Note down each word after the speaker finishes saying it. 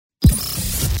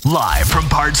Live from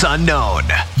parts unknown,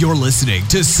 you're listening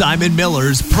to Simon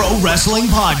Miller's Pro Wrestling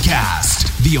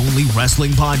Podcast, the only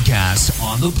wrestling podcast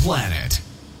on the planet,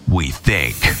 we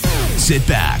think. Sit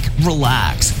back,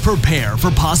 relax, prepare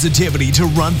for positivity to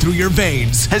run through your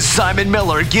veins as Simon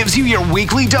Miller gives you your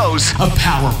weekly dose of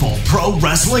powerful pro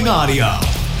wrestling audio.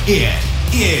 It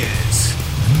is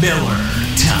Miller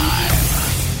Time.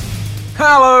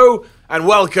 Hello and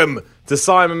welcome to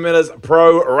Simon Miller's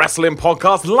Pro Wrestling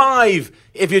Podcast live.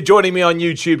 If you're joining me on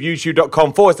YouTube,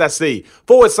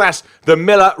 youtube.com/the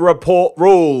Miller Report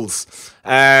Rules.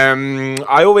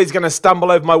 I always going to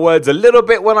stumble over my words a little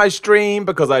bit when I stream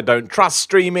because I don't trust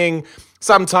streaming.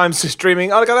 Sometimes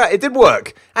streaming, oh look at that, it did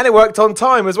work. And it worked on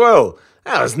time as well.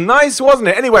 That was nice, wasn't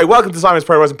it? Anyway, welcome to Simon's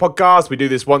Pro Wrestling Podcast. We do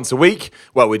this once a week.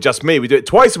 Well, with just me. We do it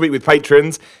twice a week with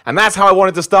patrons. And that's how I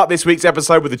wanted to start this week's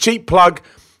episode, with a cheap plug.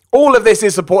 All of this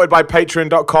is supported by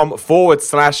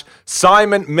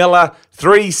patreon.com/Simon Miller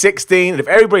 316. And if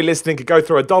everybody listening could go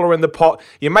throw $1 in the pot,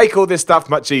 you make all this stuff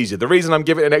much easier. The reason I'm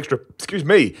giving it an extra,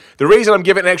 the reason I'm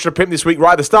giving it an extra pimp this week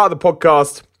right at the start of the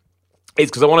podcast is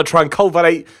because I want to try and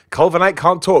cultivate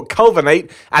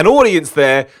an audience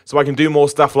there so I can do more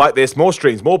stuff like this, more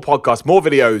streams, more podcasts, more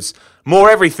videos, more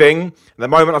everything. At the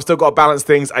moment, I've still got to balance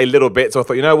things a little bit, so I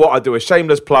thought, you know what, I'll do a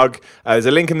shameless plug. There's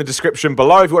a link in the description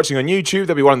below if you're watching on YouTube.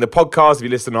 There'll be one in the podcast if you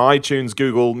listen on iTunes,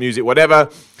 Google Music, whatever.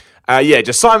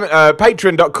 Just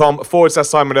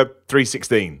patreon.com/Simon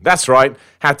 316. That's right,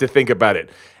 had to think about it.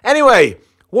 Anyway,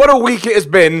 what a week it has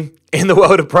been in the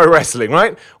world of pro wrestling,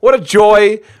 right? What a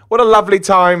joy, what a lovely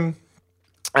time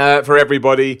for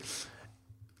everybody.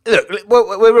 Look,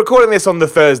 we're recording this on the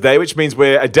Thursday, which means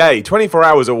we're a day, 24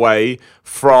 hours away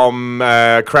from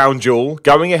Crown Jewel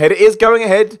going ahead. It is going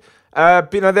ahead.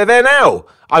 They're there now.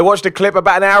 I watched a clip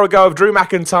about an hour ago of Drew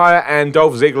McIntyre and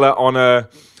Dolph Ziggler on a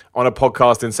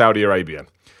podcast in Saudi Arabia.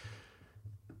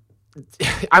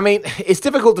 I mean, it's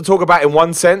difficult to talk about in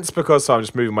one sense because I'm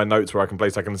just moving my notes where I can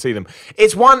see them.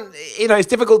 It's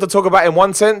difficult to talk about in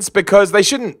one sense because they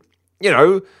shouldn't,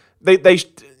 given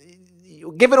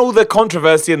all the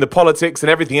controversy and the politics and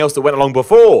everything else that went along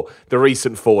before the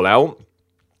recent fallout,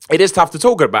 it is tough to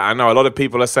talk about. I know a lot of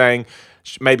people are saying,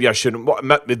 maybe I shouldn't,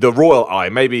 the royal eye,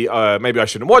 maybe I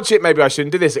shouldn't watch it, maybe I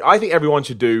shouldn't do this. I think everyone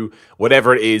should do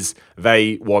whatever it is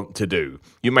they want to do.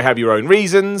 You may have your own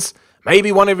reasons.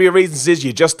 Maybe one of your reasons is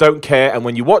you just don't care, and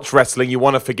when you watch wrestling, you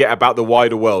want to forget about the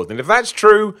wider world. And if that's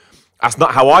true, that's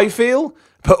not how I feel,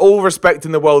 but all respect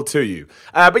in the world to you.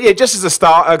 But yeah, just as a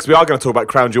start, because we are going to talk about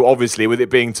Crown Jewel, obviously, with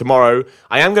it being tomorrow,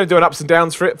 I am going to do an ups and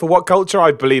downs for it for What Culture.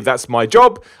 I believe that's my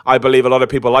job. I believe a lot of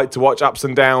people like to watch ups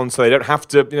and downs, so they don't have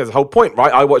to, the whole point,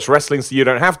 right? I watch wrestling so you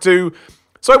don't have to.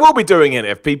 So I will be doing it.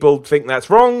 If people think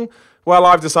that's wrong, well,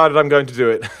 I've decided I'm going to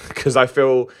do it, because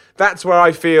that's where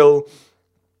I feel...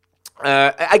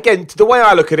 again, the way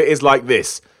I look at it is like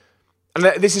this, and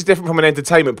this is different from an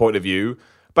entertainment point of view,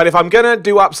 but if I'm going to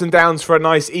do ups and downs for a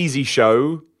nice, easy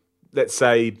show, let's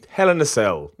say Hell in a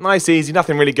Cell, nice, easy,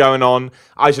 nothing really going on,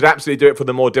 I should absolutely do it for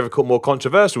the more difficult, more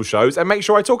controversial shows and make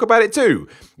sure I talk about it too.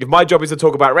 If my job is to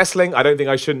talk about wrestling, I don't think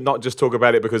I should not just talk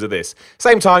about it because of this.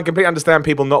 Same time, completely understand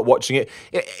people not watching it.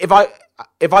 If I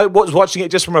was watching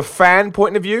it just from a fan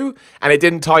point of view and it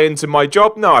didn't tie into my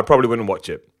job, no, I probably wouldn't watch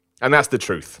it. And that's the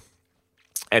truth.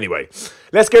 Anyway,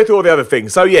 let's go through all the other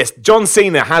things. So yes, John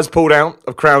Cena has pulled out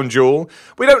of Crown Jewel.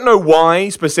 We don't know why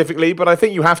specifically, but I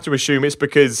think you have to assume it's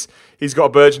because he's got a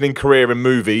burgeoning career in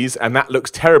movies, and that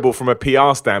looks terrible from a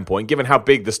PR standpoint, given how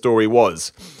big the story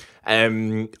was.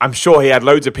 I'm sure he had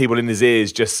loads of people in his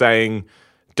ears just saying,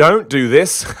 don't do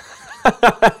this.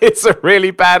 It's a really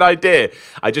bad idea.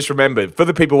 I just remembered, for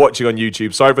the people watching on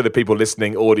YouTube, sorry for the people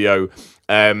listening audio,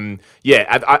 I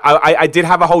did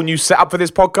have a whole new setup for this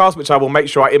podcast, which I will make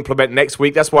sure I implement next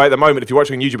week. That's why at the moment, if you're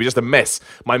watching on YouTube, it's just a mess.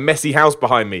 My messy house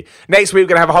behind me. Next week, we're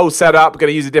going to have a whole setup. We're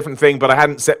going to use a different thing, but I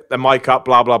hadn't set the mic up,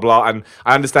 blah, blah, blah. And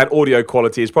I understand audio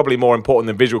quality is probably more important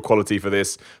than visual quality for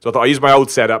this. So I thought I'd use my old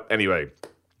setup anyway.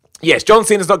 Yes, John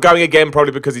Cena's not going again,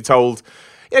 probably because he told...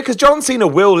 Yeah, because John Cena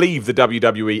will leave the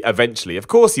WWE eventually. Of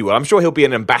course he will. I'm sure he'll be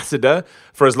an ambassador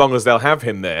for as long as they'll have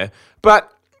him there.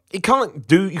 But you can't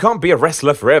be a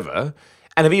wrestler forever.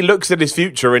 And if he looks at his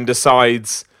future and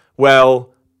decides,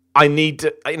 well, I need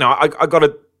to, I got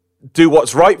to do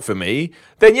what's right for me,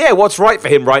 then yeah, what's right for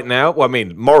him right now? Well, I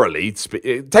mean, morally,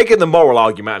 taking the moral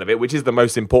argument out of it, which is the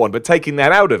most important, but taking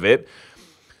that out of it,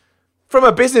 from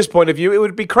a business point of view, it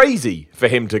would be crazy for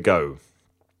him to go.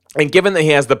 And given that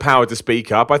he has the power to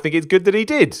speak up, I think it's good that he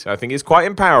did. I think it's quite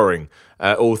empowering,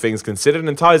 all things considered,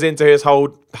 and ties into his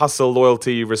whole hustle,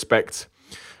 loyalty, respect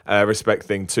respect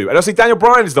thing too. And obviously Daniel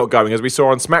Bryan is not going, as we saw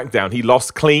on SmackDown. He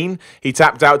lost clean. He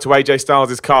tapped out to AJ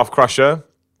Styles' calf crusher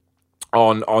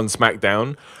on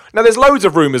SmackDown. Now, there's loads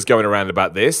of rumours going around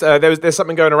about this. There's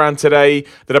something going around today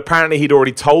that apparently he'd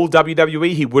already told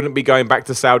WWE he wouldn't be going back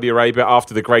to Saudi Arabia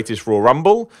after the Greatest Royal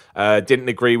Rumble. Didn't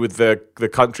agree with the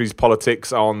country's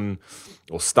politics on,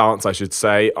 or stance, I should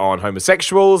say, on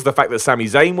homosexuals. The fact that Sami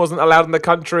Zayn wasn't allowed in the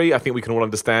country. I think we can all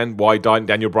understand why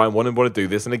Daniel Bryan wouldn't want to do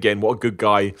this. And again, what a good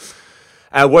guy.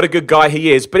 What a good guy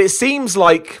he is. But it seems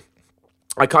like,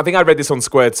 I think I read this on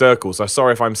Squared Circle, so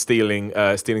sorry if I'm stealing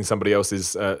somebody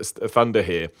else's thunder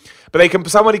here. But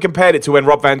somebody compared it to when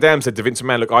Rob Van Dam said to Vince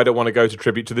McMahon, look, I don't want to go to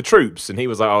tribute to the troops. And he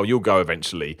was like, oh, you'll go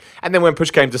eventually. And then when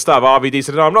push came to shove, RVD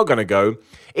said, no, I'm not going to go.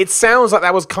 It sounds like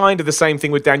that was kind of the same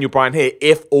thing with Daniel Bryan here,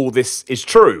 if all this is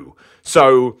true.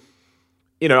 So,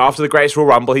 after the Greatest Royal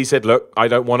Rumble, he said, look, I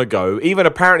don't want to go. Even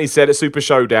apparently said at Super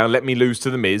Showdown, let me lose to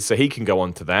The Miz, so he can go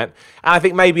on to that. And I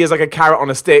think maybe as like a carrot on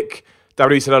a stick,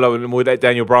 WWE said, hello, and we'll let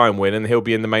Daniel Bryan win, and he'll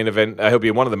be in the main event. He'll be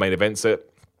in one of the main events at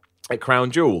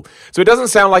Crown Jewel. So it doesn't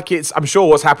sound like I'm sure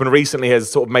what's happened recently has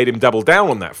sort of made him double down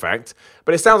on that fact,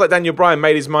 but it sounds like Daniel Bryan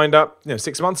made his mind up,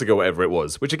 6 months ago, whatever it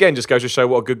was, which again just goes to show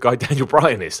what a good guy Daniel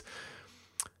Bryan is.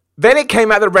 Then it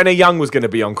came out that Renee Young was going to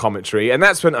be on commentary, and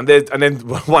that's when, and then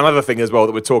one other thing as well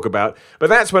that we'll talk about, but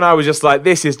that's when I was just like,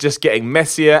 this is just getting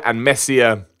messier and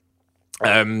messier.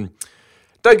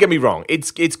 Don't get me wrong,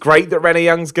 it's great that Renee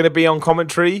Young's going to be on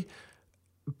commentary,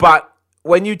 but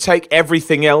when you take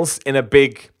everything else in a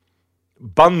big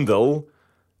bundle,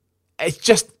 it's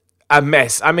just a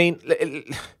mess. I mean,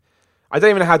 I don't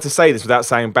even know how to say this without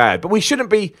saying bad, but we shouldn't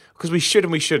be, because we should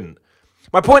and we shouldn't.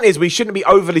 My point is, we shouldn't be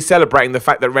overly celebrating the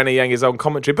fact that Renee Young is on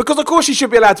commentary, because of course she should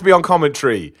be allowed to be on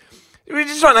commentary.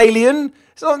 She's not an alien.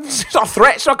 She's not a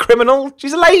threat. She's not a criminal.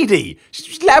 She's a lady.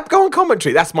 She's let her go on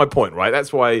commentary. That's my point, right?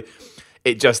 That's why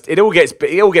it all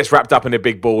gets wrapped up in a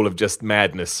big ball of just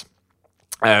madness.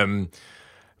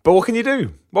 But what can you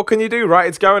do? What can you do, right?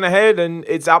 It's going ahead, and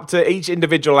it's up to each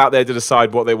individual out there to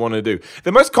decide what they want to do.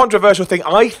 The most controversial thing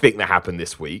I think that happened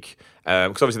this week,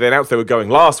 because obviously they announced they were going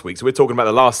last week, so we're talking about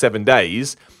the last 7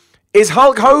 days, is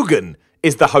Hulk Hogan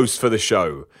is the host for the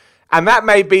show. And that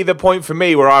may be the point for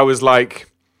me where I was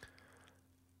like,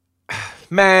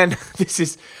 man, this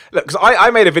is... Look, because I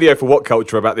made a video for What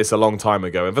Culture about this a long time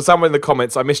ago, and for someone in the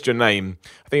comments, I missed your name.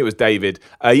 I think it was David.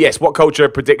 Yes, What Culture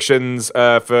predictions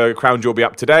for Crown Jewel will be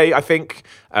up today, I think.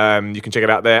 You can check it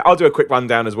out there. I'll do a quick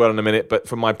rundown as well in a minute, but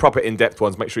for my proper in-depth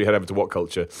ones, make sure you head over to What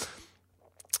Culture.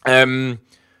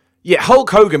 Hulk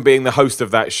Hogan being the host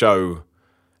of that show.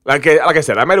 Like I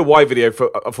said, I made a wide video for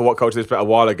What Culture this a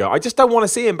while ago. I just don't want to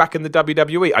see him back in the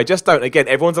WWE. I just don't. Again,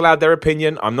 everyone's allowed their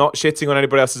opinion. I'm not shitting on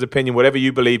anybody else's opinion. Whatever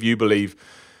you believe, you believe.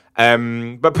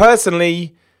 But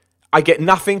personally, I get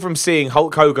nothing from seeing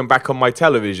Hulk Hogan back on my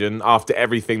television after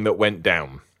everything that went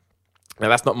down. Now,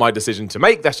 that's not my decision to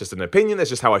make. That's just an opinion. That's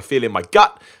just how I feel in my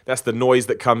gut. That's the noise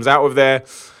that comes out of there.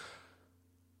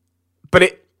 But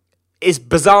it is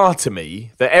bizarre to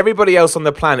me that everybody else on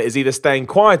the planet is either staying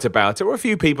quiet about it, or a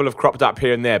few people have cropped up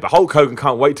here and there, but Hulk Hogan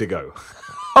can't wait to go.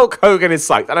 Hulk Hogan is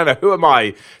psyched. I don't know, who am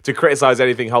I to criticize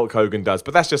anything Hulk Hogan does,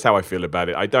 but that's just how I feel about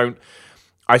it.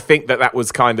 I think that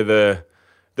was kind of the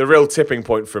real tipping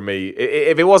point for me.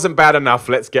 If it wasn't bad enough,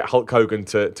 let's get Hulk Hogan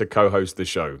to co-host the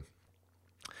show.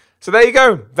 So there you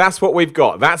go. That's what we've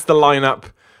got. That's the lineup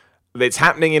that's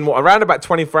happening in around about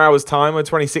 24 hours time, or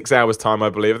 26 hours time, I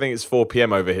believe. I think it's 4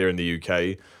 p.m. over here in the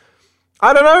UK.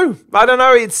 I don't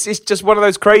know. It's just one of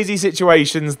those crazy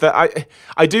situations that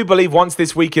I do believe once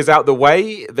this week is out the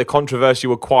way, the controversy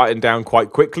will quieten down quite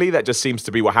quickly. That just seems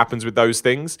to be what happens with those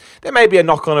things. There may be a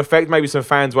knock-on effect. Maybe some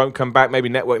fans won't come back. Maybe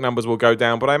network numbers will go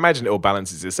down. But I imagine it all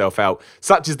balances itself out.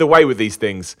 Such is the way with these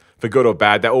things, for good or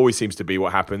bad. That always seems to be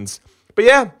what happens. But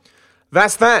yeah,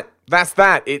 that's that.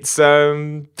 It's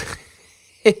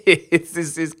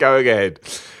it's going ahead.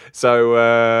 So,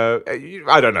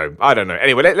 I don't know.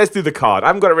 Anyway, let's do the card. I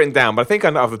haven't got it written down, but I think I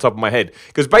know off the top of my head.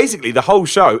 Because basically, the whole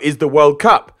show is the World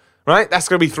Cup, right? That's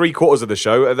going to be 3/4 of the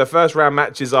show. The first round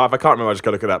matches are, if I can't remember, I just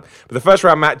got to look it up. But the first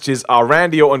round matches are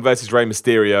Randy Orton versus Rey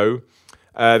Mysterio,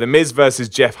 The Miz versus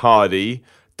Jeff Hardy,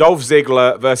 Dolph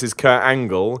Ziggler versus Kurt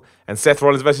Angle, and Seth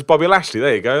Rollins versus Bobby Lashley.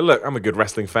 There you go. Look, I'm a good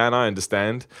wrestling fan. I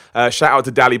understand. Shout out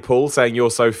to Dally Pool saying you're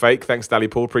so fake. Thanks, Dally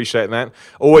Pool. Appreciate that.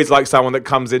 Always like someone that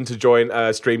comes in to join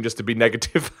stream just to be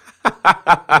negative.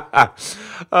 Dear.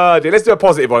 Let's do a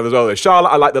positive one as well, though. Charlotte,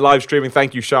 I like the live streaming.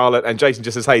 Thank you, Charlotte. And Jason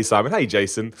just says, hey, Simon. Hey,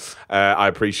 Jason. I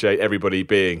appreciate everybody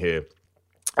being here.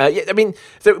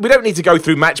 So we don't need to go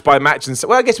through match by match. And so,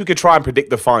 well, I guess we could try and predict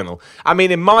the final. I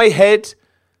mean, in my head,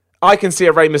 I can see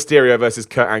a Rey Mysterio versus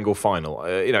Kurt Angle final.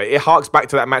 It harks back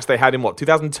to that match they had in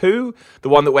 2002, the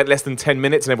one that went less than 10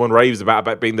 minutes, and everyone raves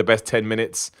about being the best 10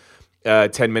 minutes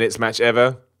match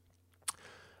ever.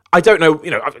 I don't know,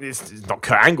 it's not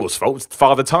Kurt Angle's fault. It's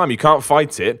Father Time. You can't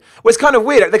fight it. Well, it's kind of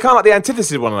weird. They're kind of like the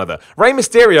antithesis of one another. Rey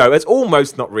Mysterio has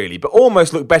almost, not really, but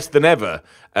almost looked better than ever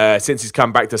since he's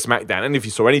come back to SmackDown. And if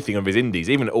you saw anything of his indies,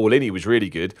 even at All In, he was really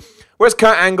good. Whereas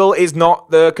Kurt Angle is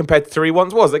not the competitor he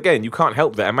once was. Again, you can't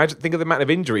help that. Think of the amount of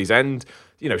injuries and,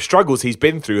 struggles he's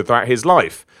been through throughout his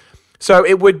life. So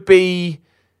it would be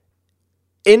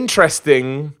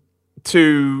interesting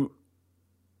to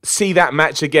see that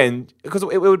match again, because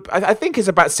it would. I think it's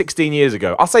about 16 years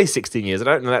ago. I'll say 16 years. I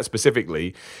don't know that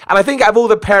specifically. And I think out of all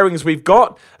the pairings we've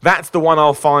got, that's the one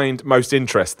I'll find most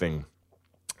interesting.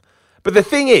 But the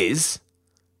thing is,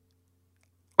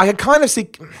 I can kind of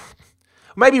see.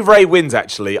 Maybe Ray wins,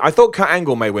 actually. I thought Kurt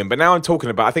Angle may win, but now I'm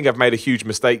talking about, I think I've made a huge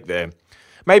mistake there.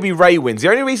 Maybe Ray wins. The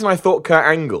only reason I thought Kurt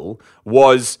Angle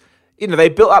was, they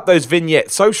built up those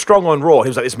vignettes so strong on Raw. He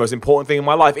was like, this is the most important thing in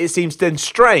my life. It seems then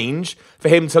strange for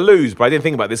him to lose, but I didn't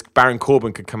think about this. Baron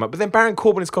Corbin could come up, but then Baron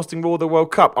Corbin is costing Raw the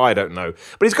World Cup. I don't know.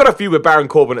 But he's got a feud with Baron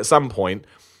Corbin at some point.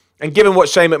 And given what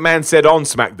Shane McMahon said on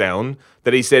SmackDown,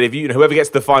 that he said, if whoever gets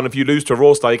to the final, if you lose to a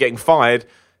Raw star, you're getting fired.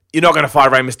 You're not going to fire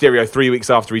Rey Mysterio 3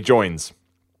 weeks after he joins.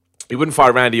 You wouldn't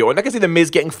fire Randy Orton. I can see The Miz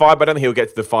getting fired, but I don't think he'll get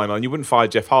to the final. And you wouldn't fire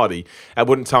Jeff Hardy. That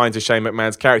wouldn't tie into Shane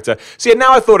McMahon's character. So yeah,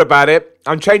 now I thought about it.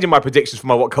 I'm changing my predictions for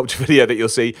my What Culture video that you'll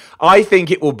see. I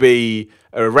think it will be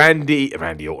Randy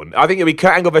Orton. I think it'll be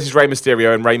Kurt Angle versus Rey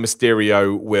Mysterio, and Rey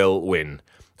Mysterio will win.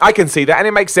 I can see that, and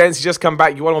it makes sense. He's just come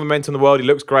back. You want all the momentum in the world. He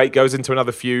looks great. Goes into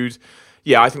another feud.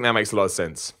 Yeah, I think that makes a lot of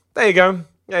sense. There you go.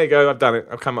 I've done it.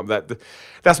 I've come up with that.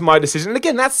 That's my decision. And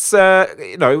again, that's,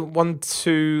 1,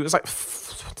 2, it's like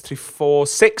 3, 4,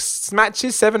 6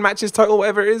 matches, 7 matches total,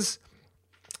 whatever it is.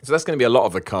 So that's going to be a lot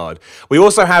of the card. We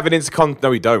also have an Intercontinental.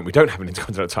 No, we don't. We don't have an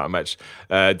Intercontinental title match.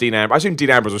 Dean Ambrose. I assume Dean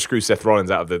Ambrose will screw Seth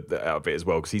Rollins out of it as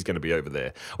well, because he's going to be over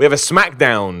there. We have a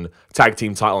SmackDown tag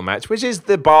team title match, which is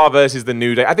the Bar versus the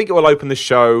New Day. I think it will open the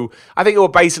show. I think it will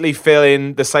basically fill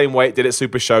in the same way it did at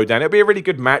Super Showdown. It'll be a really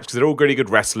good match because they're all really good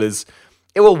wrestlers.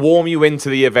 It will warm you into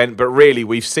the event, but really,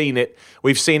 we've seen it.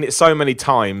 We've seen it so many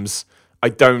times. I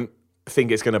don't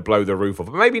think it's going to blow the roof off.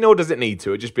 But maybe nor does it need to.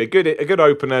 It'd just be a good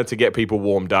opener to get people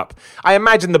warmed up. I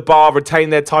imagine the Bar retain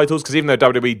their titles, because even though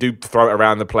WWE do throw it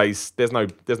around the place, there's no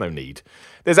need.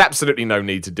 There's absolutely no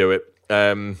need to do it.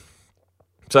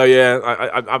 So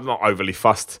yeah, I'm not overly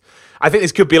fussed. I think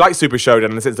this could be like Super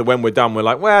Showdown in the sense that when we're done, we're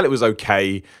like, well, it was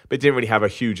okay, but it didn't really have a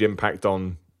huge impact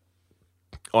on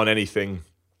anything.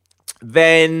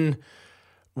 Then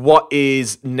what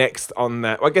is next on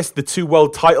that? Well, I guess the 2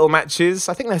 world title matches.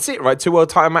 I think that's it, right? 2 world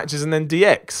title matches and then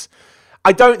DX.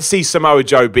 I don't see Samoa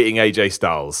Joe beating AJ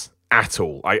Styles at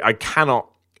all. I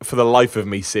cannot, for the life of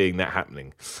me, seeing that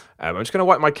happening. I'm just going to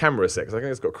wipe my camera a sec, because I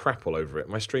think it's got crap all over it.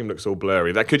 My stream looks all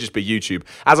blurry. That could just be YouTube.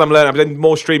 As I'm learning, I've done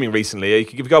more streaming recently.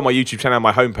 If you go on my YouTube channel on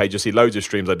my homepage, you'll see loads of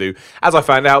streams I do. As I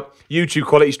found out, YouTube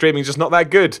quality streaming is just not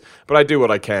that good, but I do what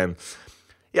I can.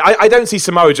 Yeah, I don't see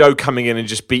Samoa Joe coming in and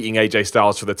just beating AJ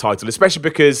Styles for the title, especially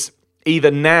because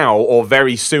either now or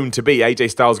very soon to be,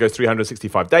 AJ Styles goes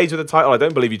 365 days with the title. I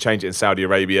don't believe you change it in Saudi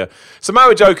Arabia.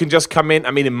 Samoa Joe can just come in.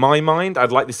 I mean, in my mind,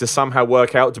 I'd like this to somehow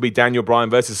work out to be Daniel Bryan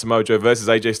versus Samoa Joe versus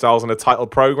AJ Styles on a title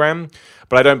program,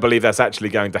 but I don't believe that's actually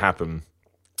going to happen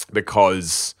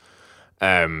because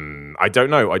I don't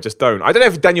know. I just don't. I don't know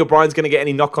if Daniel Bryan's going to get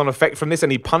any knock-on effect from this,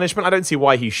 any punishment. I don't see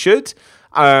why he should.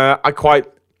 I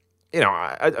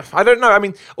don't know. I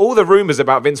mean, all the rumours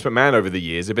about Vince McMahon over the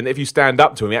years have been that if you stand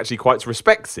up to him, he actually quite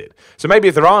respects it. So maybe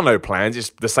if there are no plans,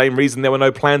 it's the same reason there were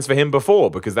no plans for him before,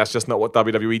 because that's just not what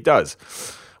WWE does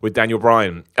with Daniel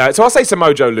Bryan. So I'll say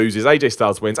Samoa Joe loses, AJ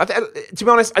Styles wins. To be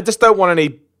honest, I just don't want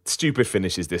any stupid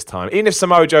finishes this time. Even if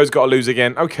Samoa Joe's got to lose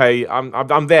again, okay,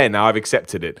 I'm there now. I've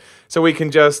accepted it. So we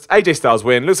can just, AJ Styles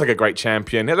win, looks like a great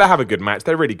champion. They'll have a good match.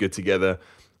 They're really good together.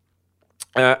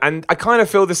 And I kind of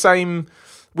feel the same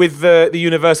with the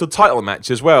Universal title match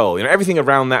as well. Everything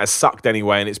around that has sucked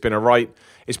anyway, and it's been a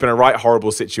right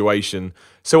horrible situation.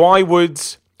 So I'll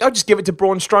just give it to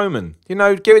Braun Strowman.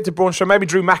 Give it to Braun Strowman. Maybe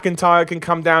Drew McIntyre can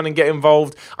come down and get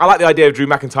involved. I like the idea of Drew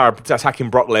McIntyre attacking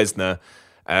Brock Lesnar.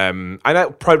 I know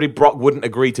probably Brock wouldn't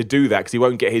agree to do that because he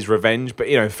won't get his revenge, but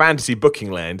in fantasy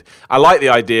booking land, I like the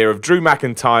idea of Drew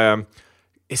McIntyre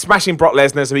smashing Brock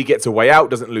Lesnar so he gets a way out,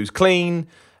 doesn't lose clean.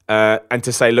 And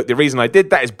to say, look, the reason I did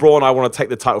that is, Braun, I want to take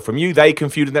the title from you. They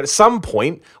confused, and then at some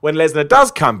point, when Lesnar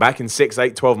does come back in 6,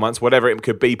 8, 12 months, whatever it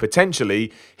could be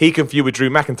potentially, he can feud with Drew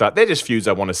McIntyre. They're just feuds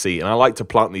I want to see, and I like to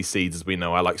plant these seeds, as we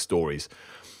know. I like stories.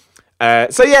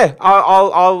 So yeah,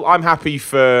 I'm happy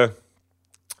for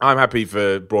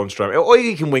Braun Strowman. Or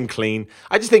he can win clean.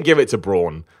 I just think give it to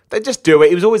Braun. They just do it.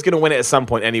 He was always going to win it at some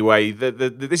point anyway.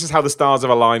 This is how the stars have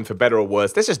aligned, for better or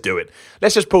worse. Let's just do it.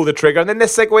 Let's just pull the trigger, and then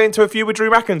let's segue into a feud with Drew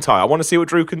McIntyre. I want to see what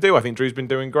Drew can do. I think Drew's been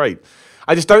doing great.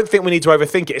 I just don't think we need to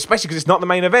overthink it, especially because it's not the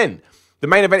main event. The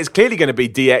main event is clearly going to be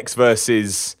DX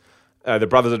versus the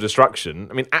Brothers of Destruction.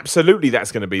 I mean, absolutely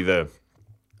that's going to be the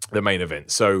main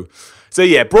event. So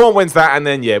yeah, Braun wins that, and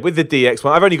then, yeah, with the DX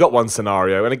one, I've only got one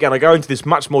scenario. And again, I go into this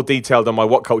much more detailed on my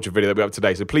What Culture video that we have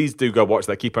today, so please do go watch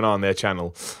that. Keep an eye on their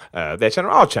channel. Our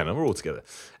channel, we're all together.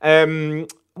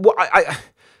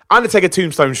 Undertaker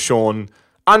tombstones Shawn.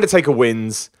 Undertaker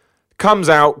wins, comes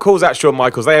out, calls out Shawn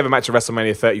Michaels. They have a match at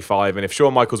WrestleMania 35, and if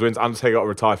Shawn Michaels wins, Undertaker will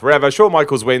retire forever. Shawn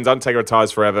Michaels wins, Undertaker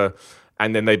retires forever.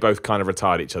 And then they both kind of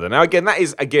retired each other. Now, again, that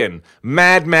is,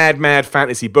 mad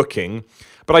fantasy booking,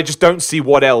 but I just don't see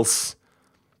what else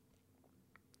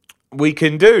we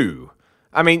can do.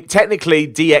 I mean, technically,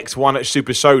 DX won at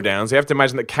Super Showdown, so you have to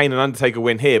imagine that Kane and Undertaker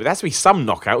win here, but there has to be some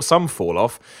knockout, some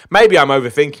fall-off. Maybe I'm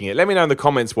overthinking it. Let me know in the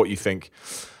comments what you think.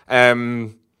 I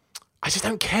just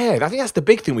don't care. I think that's the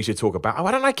big thing we should talk about.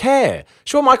 Why don't I care?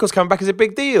 Shawn Michaels coming back is a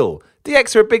big deal.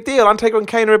 DX are a big deal. Undertaker and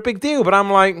Kane are a big deal, but I'm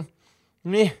like,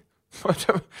 meh.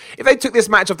 If they took this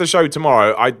match off the show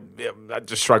tomorrow, I'd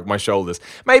just shrug my shoulders.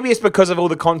 Maybe it's because of all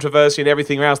the controversy and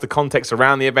everything else, the context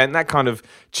around the event, that kind of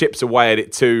chips away at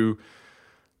it too.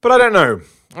 But I don't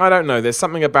know. There's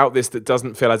something about this that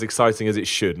doesn't feel as exciting as it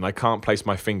should, and I can't place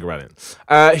my finger on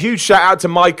it. Huge shout out to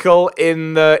Michael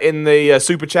in the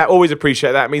super chat. Always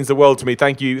appreciate that. It means the world to me.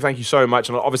 Thank you so much.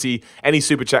 And obviously, any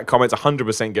super chat comments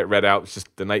 100% get read out. It's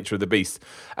just the nature of the beast.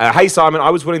 Hey Simon,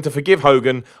 I was willing to forgive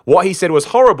Hogan. What he said was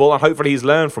horrible, and hopefully he's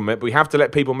learned from it. But we have to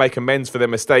let people make amends for their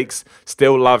mistakes.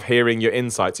 Still love hearing your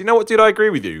insights. You know what, dude? I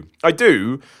agree with you. I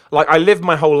do. Like, I live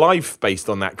my whole life based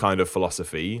on that kind of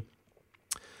philosophy.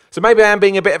 So maybe I am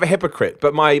being a bit of a hypocrite,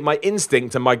 but my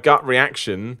instinct and my gut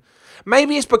reaction,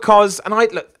 maybe it's because, and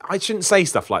I shouldn't say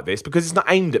stuff like this because it's not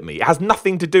aimed at me. It has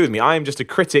nothing to do with me. I am just a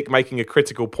critic making a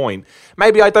critical point.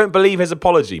 Maybe I don't believe his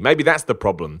apology. Maybe that's the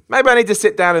problem. Maybe I need to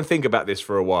sit down and think about this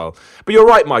for a while. But you're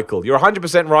right, Michael. You're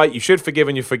 100% right. You should forgive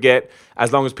and you forget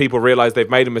as long as people realize they've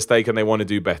made a mistake and they want to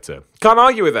do better. Can't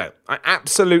argue with that. I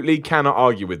absolutely cannot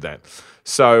argue with that.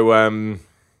 So,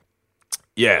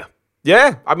 yeah.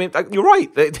 Yeah, I mean, you're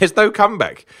right. There's no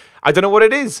comeback. I don't know what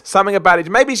it is. Something about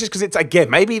it. Maybe it's just because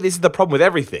maybe this is the problem with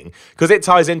everything. Because it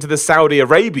ties into the Saudi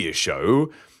Arabia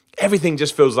show. Everything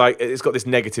just feels like it's got this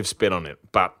negative spin on it.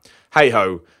 But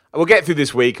hey-ho, we'll get through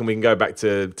this week and we can go back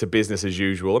to business as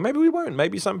usual. Or maybe we won't.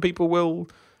 Maybe some people will,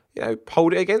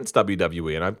 hold it against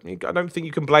WWE. And I don't think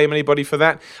you can blame anybody for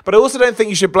that. But I also don't think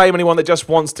you should blame anyone that just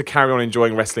wants to carry on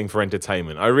enjoying wrestling for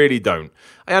entertainment. I really don't.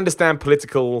 I understand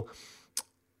political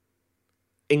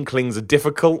inklings are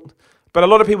difficult, but a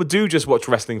lot of people do just watch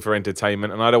wrestling for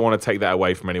entertainment, and I don't want to take that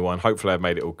away from anyone. Hopefully I've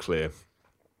made it all clear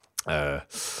how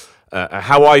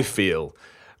I feel.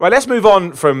 Right, let's move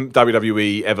on from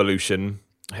WWE Evolution.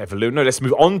 Let's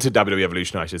move on to WWE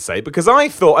Evolution, I should say, because I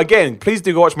thought, again, please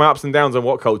do go watch my ups and downs on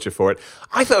What Culture for it.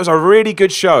 I thought it was a really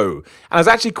good show, and I was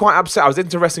actually quite upset. I was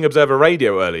into Wrestling Observer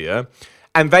Radio earlier,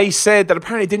 and they said that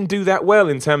apparently it didn't do that well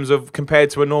in terms of compared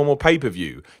to a normal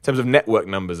pay-per-view, in terms of network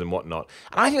numbers and whatnot.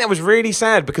 And I think that was really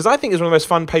sad because I think it's one of the most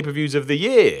fun pay-per-views of the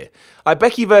year. Like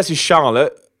Becky versus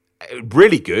Charlotte,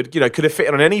 really good. Could have fit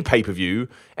on any pay-per-view,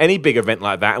 any big event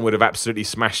like that, and would have absolutely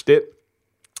smashed it.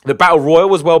 The Battle Royal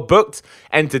was well booked,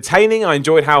 entertaining. I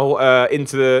enjoyed how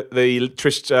into the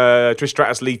Trish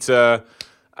Stratus, Lita.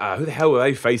 Who the hell were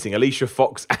they facing? Alicia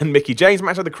Fox and Mickie James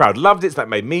match. The crowd loved it, so that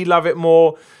made me love it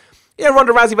more.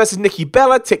 Ronda Rousey versus Nikki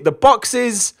Bella, tick the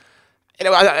boxes.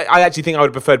 I actually think I would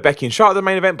have preferred Becky and Charlotte at the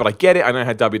main event, but I get it. I know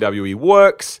how WWE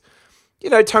works.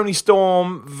 Toni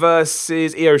Storm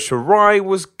versus Io Shirai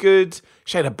was good.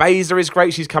 Shayna Baszler is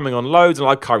great. She's coming on loads. And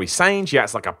I like Kairi Sane. She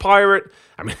acts like a pirate.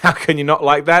 I mean, how can you not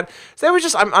like that? So there was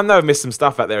just, I know I've missed some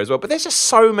stuff out there as well, but there's just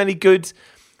so many good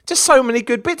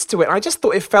bits to it. I just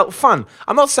thought it felt fun.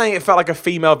 I'm not saying it felt like a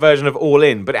female version of All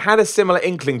In, but it had a similar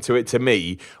inkling to it to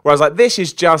me, where I was like, this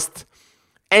is just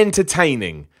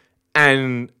entertaining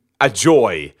and a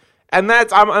joy. And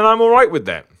I'm all right with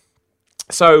that.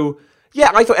 So,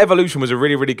 yeah, I thought Evolution was a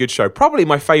really, really good show. Probably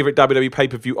my favourite WWE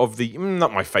pay-per-view of the...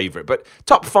 Not my favourite, but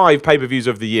top 5 pay-per-views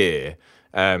of the year.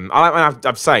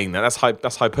 I'm saying that.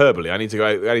 That's hyperbole. I need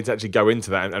to actually go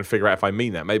into that and figure out if I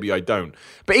mean that. Maybe I don't.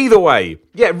 But either way,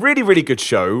 yeah, really, really good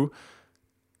show.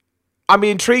 I'm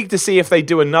intrigued to see if they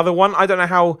do another one. I don't know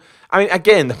how... I mean,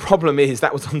 again, the problem is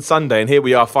that was on Sunday, and here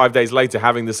we are 5 days later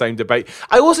having the same debate.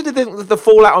 I also did think that the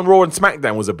fallout on Raw and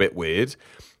SmackDown was a bit weird.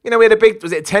 We had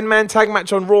was it a 10-man tag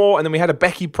match on Raw, and then we had a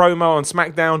Becky promo on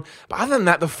SmackDown. But other than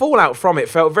that, the fallout from it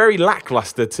felt very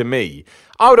lackluster to me.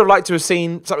 I would have liked to have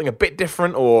seen something a bit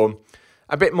different or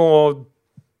a bit more...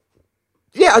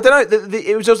 Yeah, I don't know.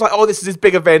 It was just like, oh, this is this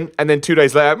big event, and then 2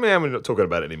 days later, man, we're not talking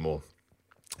about it anymore.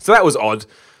 So that was odd.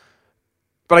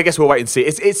 But I guess we'll wait and see.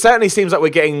 It certainly seems like we're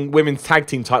getting women's tag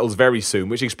team titles very soon,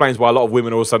 which explains why a lot of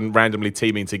women are all of a sudden randomly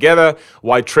teaming together,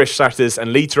 why Trish Stratus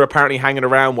and Lita are apparently hanging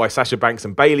around, why Sasha Banks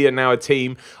and Bayley are now a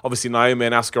team. Obviously, Naomi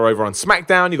and Asuka are over on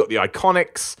SmackDown. You've got the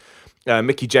Iconics.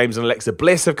 Mickie James and Alexa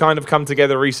Bliss have kind of come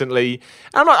together recently.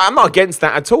 And I'm not against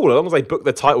that at all. As long as they book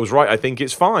the titles right, I think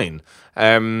it's fine.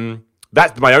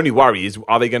 That's my only worry is,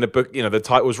 are they going to book the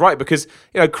titles right? Because,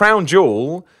 Crown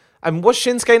Jewel... And was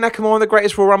Shinsuke Nakamura in the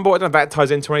Greatest Royal Rumble? I don't know if that ties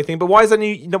into anything, but why is there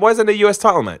a US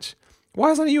title match?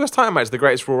 Why isn't a US title match the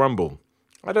Greatest Royal Rumble?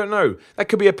 I don't know. That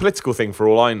could be a political thing for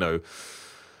all I know.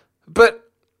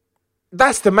 But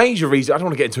that's the major reason. I don't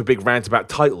want to get into a big rant about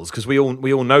titles because we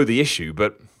all know the issue.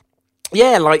 But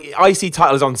yeah, like IC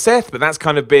title is on Seth, but that's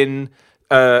kind of been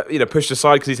pushed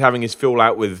aside because he's having his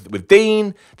fallout with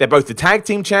Dean. They're both the tag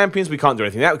team champions. We can't do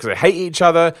anything with that because they hate each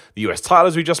other. The US title,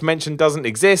 as we just mentioned, doesn't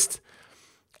exist.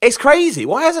 It's crazy.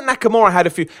 Why hasn't Nakamura had a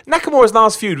feud? Nakamura's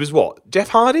last feud was what? Jeff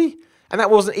Hardy? And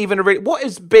that wasn't even a real... What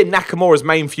has been Nakamura's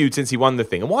main feud since he won the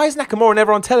thing? And why is Nakamura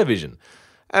never on television?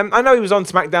 I know he was on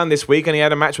SmackDown this week and he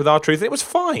had a match with R-Truth and it was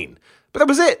fine. But that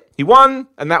was it. He won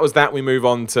and that was that. We move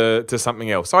on to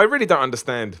something else. So I really don't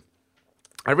understand.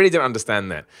 I really don't understand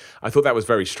that. I thought that was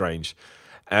very strange.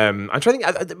 I'm trying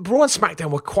to think... Raw and SmackDown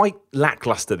were quite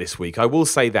lackluster this week. I will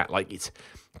say that. Like, it's...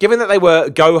 Given that they were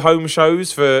go-home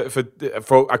shows for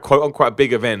a quote-unquote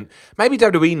big event, maybe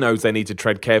WWE knows they need to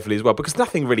tread carefully as well because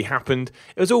nothing really happened.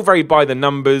 It was all very by the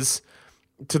numbers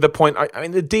to the point... I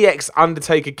mean, the DX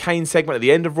Undertaker Kane segment at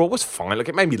the end of Raw was fine. Like,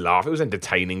 it made me laugh. It was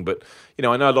entertaining, but,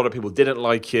 I know a lot of people didn't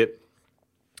like it.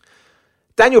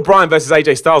 Daniel Bryan versus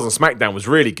AJ Styles on SmackDown was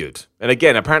really good. And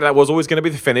again, apparently that was always going to be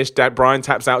the finish. Bryan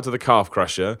taps out to the calf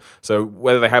crusher. So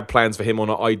whether they have plans for him or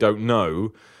not, I don't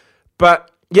know.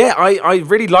 But... yeah, I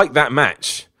really liked that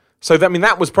match. So,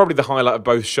 that was probably the highlight of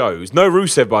both shows. No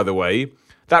Rusev, by the way.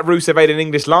 That Rusev Aiden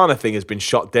English Lana thing has been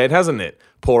shot dead, hasn't it?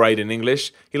 Poor Aiden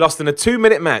English. He lost in a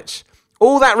 2-minute match.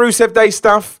 All that Rusev Day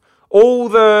stuff, all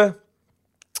the,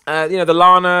 the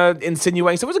Lana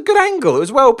insinuating stuff, it was a good angle. It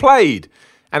was well played.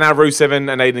 And now Rusev and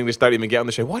Aiden English don't even get on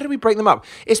the show. Why did we break them up?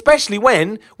 Especially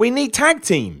when we need tag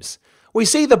teams. We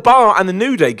see the Bar and the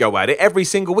New Day go at it every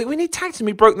single week. We need tag teams.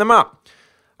 We broke them up.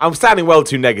 I'm sounding well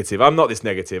too negative. I'm not this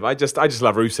negative. I just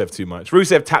love Rusev too much.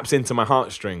 Rusev taps into my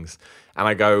heartstrings, and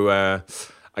I go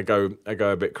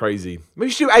a bit crazy. Maybe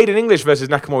we should do Aiden English versus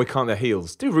Nakamura. We can't their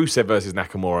heels. Do Rusev versus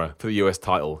Nakamura for the US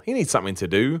title. He needs something to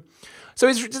do. So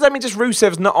does that mean just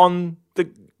Rusev's not on the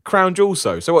Crown Jewel?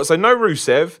 So what? So no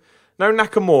Rusev, no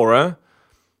Nakamura,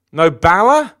 no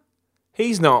Balor.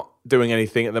 He's not doing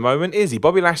anything at the moment, is he?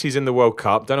 Bobby Lashley's in the World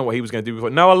Cup. Don't know what he was going to do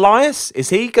before. No Elias. Is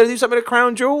he going to do something at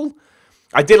Crown Jewel?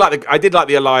 I did like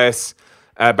the Elias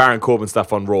Baron Corbin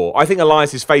stuff on Raw. I think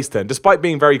Elias' face turn, despite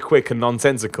being very quick and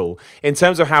nonsensical, in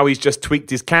terms of how he's just tweaked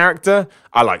his character,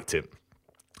 I liked it.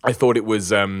 I thought it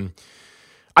was...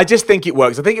 I just think it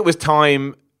works. I think it was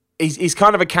time... He's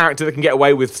kind of a character that can get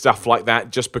away with stuff like that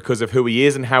just because of who he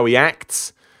is and how he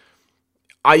acts.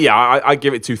 I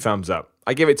give it 2 thumbs up.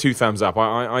 I give it 2 thumbs up.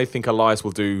 I think Elias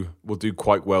will do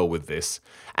quite well with this.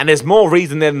 And there's more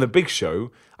reason there than the Big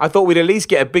Show. I thought we'd at least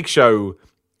get a Big Show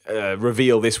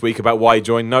reveal this week about why he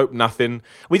joined. Nope, nothing.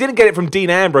 We didn't get it from Dean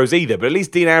Ambrose either, but at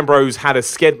least Dean Ambrose had a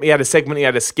skit. He had a segment, he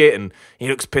had a skit, and he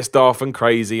looks pissed off and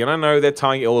crazy. And I know they're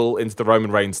tying it all into the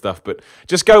Roman Reigns stuff, but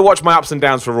just go watch my ups and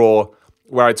downs for Raw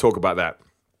where I talk about that.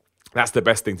 That's the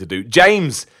best thing to do.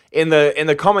 James in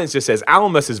the comments just says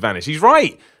Almas has vanished. He's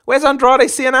right. Where's Andrade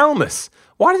Cien Almas?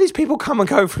 Why do these people come and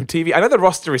go from TV? I know the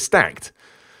roster is stacked.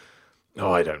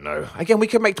 Oh, I don't know. Again, we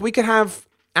could have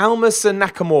Almas and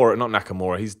Nakamura. Not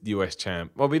Nakamura, he's US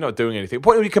champ. Well, we're not doing anything.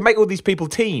 We can make all these people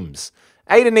teams.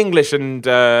 Aiden English and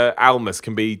Almas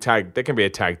can be tagged. They can be a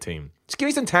tag team. Just give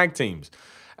me some tag teams.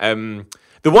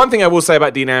 The one thing I will say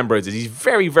about Dean Ambrose is he's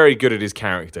very, very good at his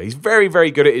character. He's very,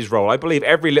 very good at his role. I believe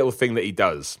every little thing that he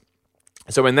does.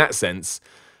 So in that sense,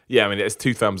 yeah, I mean, it's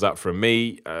 2 thumbs up from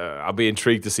me. I'll be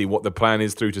intrigued to see what the plan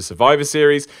is through to Survivor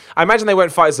Series. I imagine they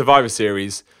won't fight at Survivor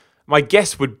Series. My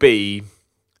guess would be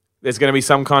there's going to be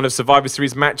some kind of Survivor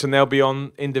Series match and they'll be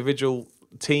on individual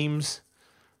teams,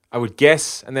 I would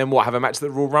guess. And then have a match at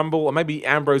the Royal Rumble? Or maybe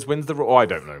Ambrose wins the Royal... I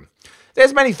don't know.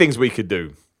 There's many things we could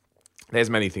do.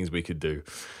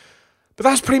 But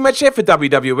that's pretty much it for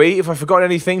WWE. If I forgot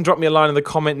anything, drop me a line in the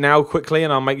comment now quickly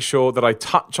and I'll make sure that I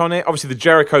touch on it. Obviously, the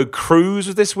Jericho Cruise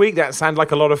was this week. That sounded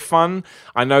like a lot of fun.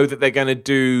 I know that they're going to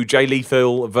do Jay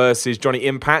Lethal versus Johnny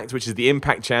Impact, which is the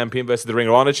Impact champion versus the Ring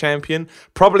of Honor champion.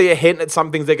 Probably a hint at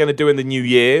some things they're going to do in the new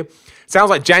year. Sounds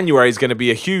like January is going to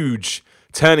be a huge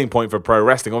turning point for pro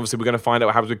wrestling. Obviously, we're going to find out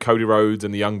what happens with Cody Rhodes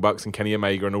and the Young Bucks and Kenny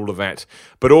Omega and all of that.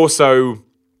 But also,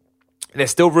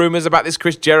 there's still rumors about this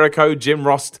Chris Jericho, Jim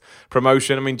Ross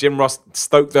promotion. I mean, Jim Ross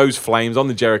stoked those flames on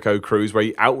the Jericho Cruise where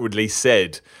he outwardly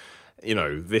said,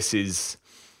 this is,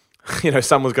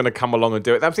 someone's going to come along and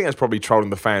do it. I think that's probably trolling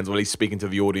the fans, or at least speaking to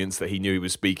the audience that he knew he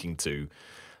was speaking to.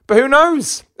 But who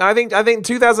knows? I think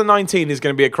 2019 is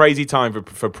going to be a crazy time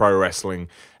for pro wrestling.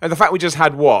 And the fact we just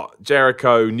had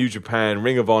Jericho, New Japan,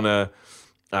 Ring of Honor,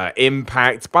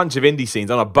 Impact, bunch of indie scenes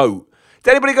on a boat.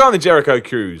 Did anybody go on the Jericho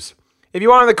Cruise? If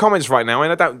you are in the comments right now,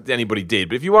 and I doubt anybody did,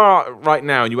 but if you are right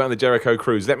now and you went on the Jericho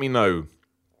Cruise, let me know.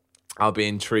 I'll be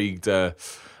intrigued.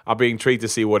 I'll be intrigued to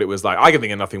see what it was like. I can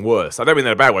think of nothing worse. I don't mean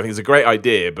that a bad way. I think it's a great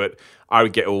idea, but I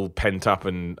would get all pent up,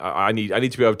 and I need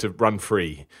to be able to run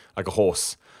free like a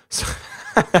horse. So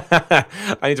I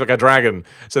need to be like a dragon.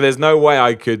 So there's no way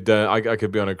I could be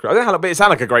on a cruise. I don't know, but it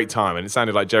sounded like a great time, and it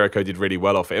sounded like Jericho did really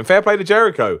well off it. And fair play to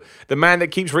Jericho, the man that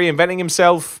keeps reinventing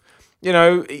himself.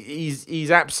 He's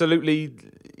absolutely,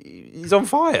 he's on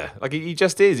fire. Like he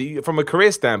just is. From a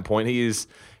career standpoint, he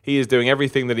is doing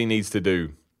everything that he needs to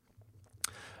do.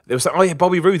 There was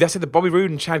Bobby Roode. That's it. The Bobby Roode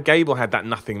and Chad Gable had that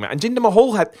nothing match, and Jinder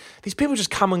Mahal had these people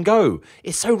just come and go.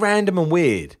 It's so random and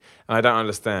weird, and I don't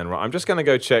understand. Right, I'm just going to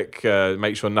go check,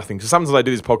 make sure nothing. Because sometimes I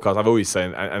do this podcast, I've always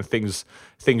said, and things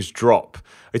drop.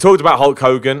 We talked about Hulk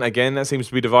Hogan again. That seems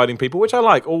to be dividing people, which I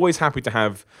like. Always happy to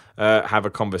have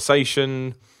a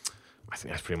conversation. I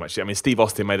think that's pretty much it. I mean, Steve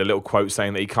Austin made a little quote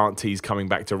saying that he can't tease coming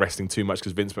back to wrestling too much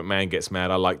because Vince McMahon gets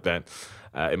mad. I like that.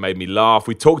 It made me laugh.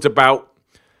 We talked about...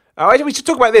 we should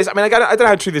talk about this. I mean, I don't know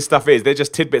how true this stuff is. They're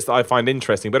just tidbits that I find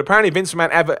interesting. But apparently Vince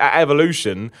McMahon at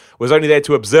Evolution was only there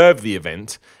to observe the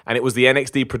event, and it was the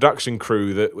NXT production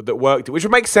crew that worked it, which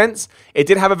would make sense. It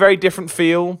did have a very different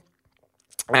feel,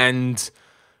 and...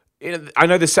 I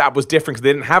know the setup was different because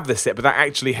they didn't have the set, but that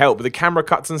actually helped. But the camera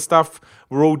cuts and stuff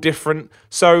were all different.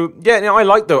 So yeah, I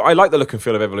like the look and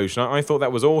feel of Evolution. I thought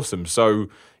that was awesome. So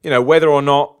whether or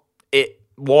not it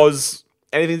was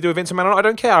anything to do with Vince McMahon, I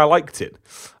don't care. I liked it.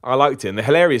 And the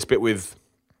hilarious bit with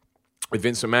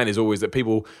Vince McMahon is always that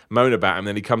people moan about him, and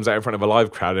then he comes out in front of a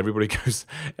live crowd and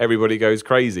everybody goes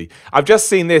crazy. I've just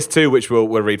seen this too, which we'll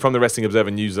read from the Wrestling Observer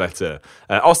newsletter.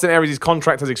 Austin Aries'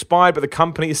 contract has expired, but the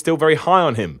company is still very high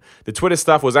on him. The Twitter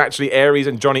stuff was actually Aries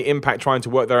and Johnny Impact trying to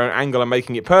work their own angle and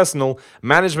making it personal.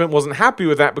 Management wasn't happy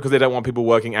with that because they don't want people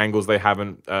working angles they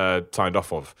haven't signed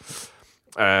off of.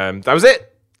 That was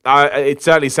it. It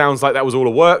certainly sounds like that was all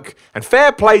a work, and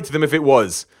fair play to them if it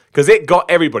was. Because it got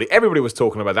everybody. Everybody was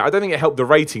talking about that. I don't think it helped the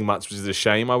rating much, which is a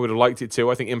shame. I would have liked it too.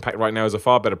 I think Impact right now is a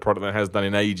far better product than it has done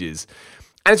in ages.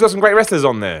 And it's got some great wrestlers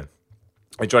on there.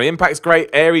 Johnny Impact's great.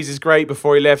 Aries is great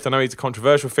before he left. I know he's a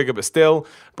controversial figure, but still.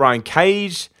 Brian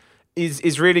Cage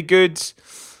is really good.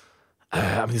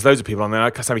 There's loads of people on there.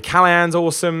 Sami Callihan's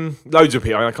awesome. Loads of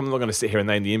people. I'm not going to sit here and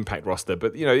name the Impact roster,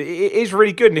 but it is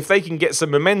really good. And if they can get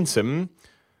some momentum...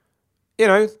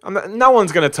 no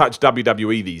one's going to touch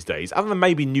WWE these days, other than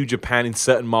maybe New Japan in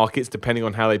certain markets, depending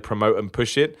on how they promote and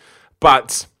push it.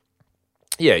 But,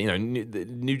 yeah,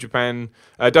 New Japan,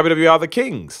 WWE are the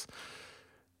kings.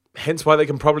 Hence why they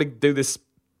can probably do this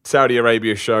Saudi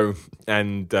Arabia show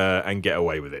and get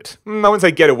away with it. I wouldn't say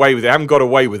get away with it. I haven't got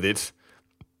away with it.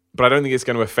 But I don't think it's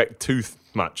going to affect too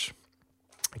much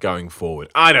going forward.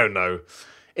 I don't know.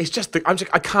 It's just,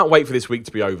 I can't wait for this week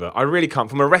to be over. I really can't.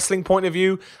 From a wrestling point of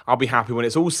view, I'll be happy when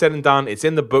it's all said and done. It's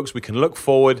in the books. We can look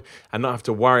forward and not have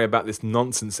to worry about this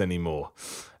nonsense anymore.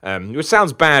 Which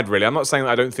sounds bad, really. I'm not saying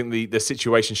that I don't think the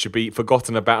situation should be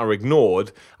forgotten about or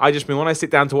ignored. I just mean when I sit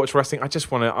down to watch wrestling,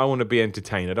 I want to be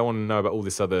entertained. I don't want to know about all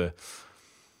this other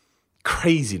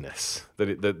craziness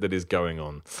that is going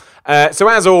on. So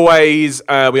as always,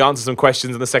 we answer some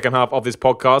questions in the second half of this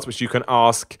podcast, which you can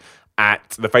ask at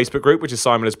the Facebook group, which is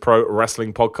Simon's Pro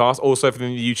Wrestling Podcast. Also, for the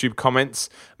YouTube comments,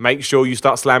 make sure you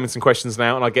start slamming some questions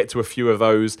now, and I'll get to a few of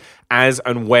those as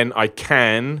and when I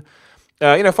can.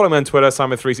 Follow me on Twitter,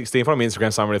 Simon316. Follow me on Instagram,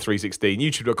 Simon316.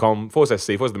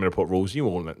 YouTube.com/C. What's the Minute rules? You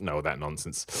all know that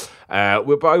nonsense.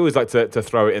 But I always like to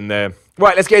throw it in there.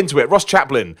 Right, let's get into it. Ross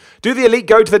Chaplin. Do the Elite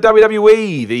go to the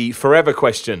WWE? The forever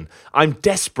question. I'm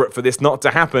desperate for this not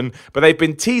to happen, but they've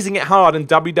been teasing it hard, and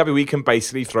WWE can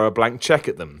basically throw a blank check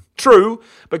at them. True,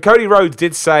 but Cody Rhodes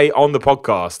did say on the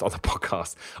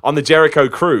Jericho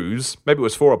Cruise, maybe it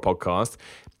was for a podcast,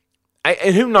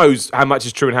 And who knows how much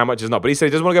is true and how much is not. But he said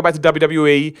he doesn't want to go back to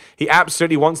WWE. He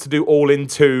absolutely wants to do All In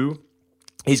 2.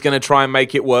 He's going to try and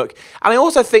make it work. And I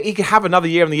also think he could have another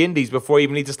year in the Indies before he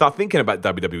even needs to start thinking about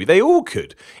WWE. They all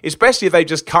could, especially if they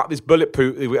just cut this Bullet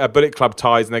Club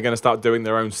ties and they're going to start doing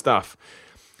their own stuff.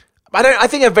 I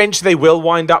think eventually they will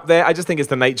wind up there. I just think it's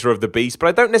the nature of the beast. But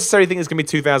I don't necessarily think it's going to be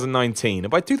 2019. And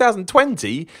by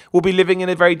 2020, we'll be living in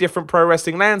a very different pro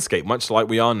wrestling landscape, much like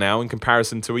we are now in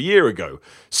comparison to a year ago.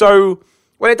 So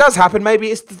when it does happen,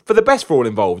 maybe it's for the best for all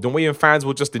involved. And we and fans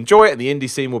will just enjoy it. And the indie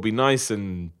scene will be nice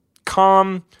and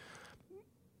calm.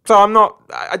 So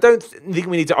I don't think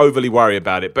we need to overly worry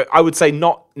about it, but I would say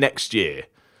not next year,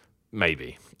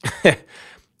 maybe.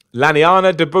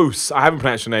 Laniana DeBoos. I haven't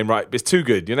pronounced your name right, but it's too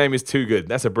good. Your name is too good.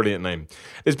 That's a brilliant name.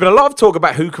 There's been a lot of talk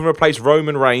about who can replace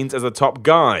Roman Reigns as the top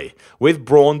guy, with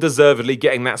Braun deservedly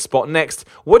getting that spot next.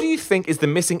 What do you think is the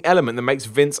missing element that makes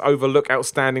Vince overlook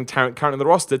outstanding talent currently in the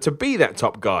roster to be that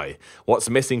top guy? What's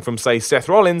missing from, say, Seth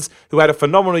Rollins, who had a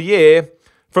phenomenal year,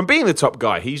 from being the top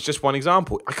guy? He's just one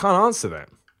example. I can't answer that.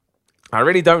 I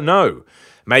really don't know.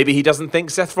 Maybe he doesn't think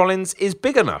Seth Rollins is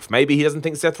big enough. Maybe he doesn't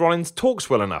think Seth Rollins talks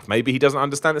well enough. Maybe he doesn't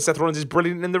understand that Seth Rollins is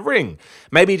brilliant in the ring.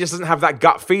 Maybe he just doesn't have that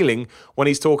gut feeling when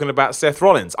he's talking about Seth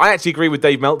Rollins. I actually agree with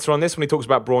Dave Meltzer on this when he talks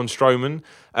about Braun Strowman.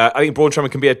 I think Braun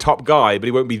Strowman can be a top guy, but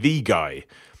he won't be the guy.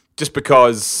 Just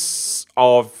because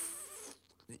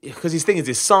his thing is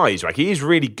his size, right? He is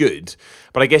really good,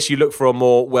 but I guess you look for a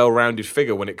more well-rounded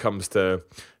figure when it comes to.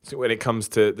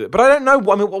 But I don't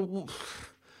know. I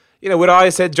mean, would I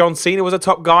have said John Cena was a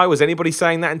top guy? Was anybody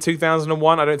saying that in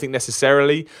 2001? I don't think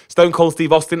necessarily. Stone Cold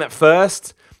Steve Austin at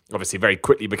first, obviously very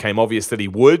quickly became obvious that he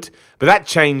would, but that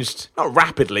changed, not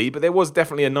rapidly, but there was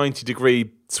definitely a 90-degree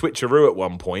switcheroo at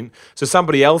one point. So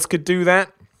somebody else could do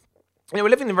that. We're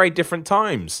living in very different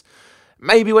times.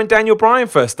 Maybe when Daniel Bryan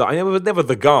first started, he was never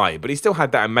the guy, but he still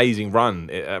had that amazing run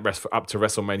up to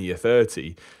WrestleMania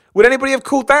 30. Would anybody have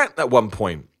called that at one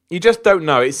point? You just don't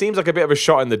know. It seems like a bit of a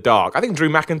shot in the dark. I think Drew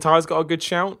McIntyre's got a good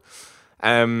shout.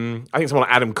 I think someone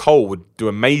like Adam Cole would do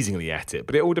amazingly at it,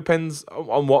 but it all depends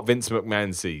on what Vince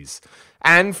McMahon sees.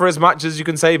 And for as much as you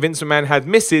can say Vince McMahon had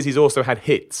misses, he's also had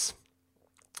hits.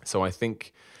 So I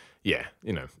think,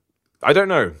 I don't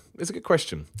know. It's a good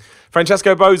question.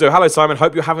 Francesco Bozo. Hello, Simon.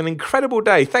 Hope you're having an incredible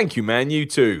day. Thank you, man. You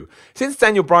too. Since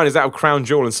Daniel Bryan is out of Crown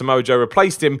Jewel and Samoa Joe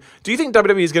replaced him, do you think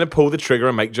WWE is going to pull the trigger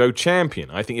and make Joe champion?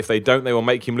 I think if they don't, they will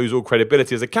make him lose all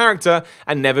credibility as a character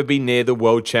and never be near the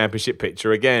World Championship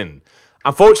picture again.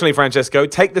 Unfortunately, Francesco,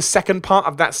 take the second part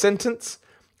of that sentence,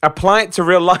 apply it to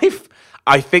real life.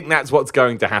 I think that's what's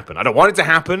going to happen. I don't want it to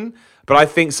happen, but I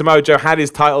think Samoa Joe had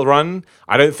his title run.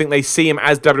 I don't think they see him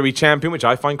as WWE champion, which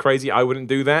I find crazy. I wouldn't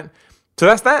do that. So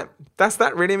that's that. That's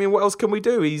that, really. I mean, what else can we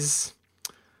do? He's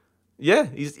a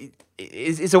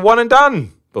one and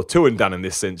done. Well, two and done in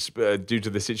this sense, due to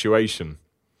the situation.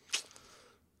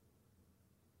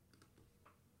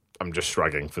 I'm just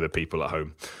shrugging for the people at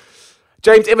home.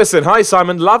 James Iverson. Hi,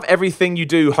 Simon. Love everything you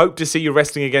do. Hope to see you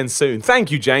wrestling again soon. Thank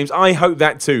you, James. I hope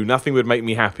that too. Nothing would make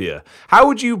me happier. How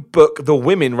would you book the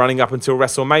women running up until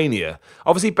WrestleMania?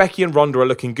 Obviously, Becky and Ronda are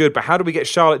looking good, but how do we get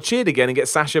Charlotte cheered again and get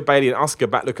Sasha, Bayley and Asuka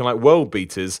back looking like world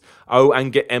beaters? Oh,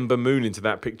 and get Ember Moon into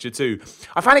that picture too.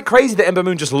 I find it crazy that Ember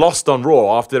Moon just lost on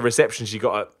Raw after the reception she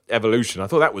got at Evolution. I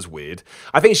thought that was weird.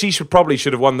 I think she should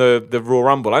have won the Royal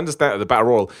Rumble. I understand the Battle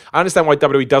Royal. I understand why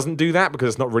WWE doesn't do that because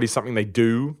it's not really something they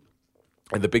do.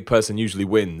 And the big person usually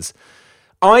wins.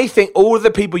 I think all of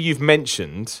the people you've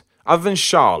mentioned, other than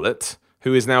Charlotte,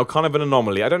 who is now kind of an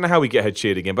anomaly, I don't know how we get her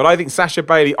cheered again, but I think Sasha,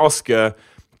 Bayley, Asuka,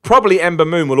 probably Ember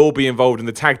Moon will all be involved in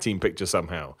the tag team picture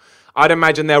somehow. I'd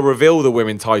imagine they'll reveal the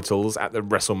women titles at the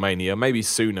WrestleMania, maybe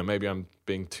sooner. Maybe I'm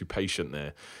being too patient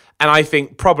there. And I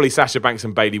think probably Sasha Banks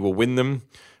and Bayley will win them.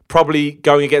 Probably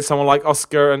going against someone like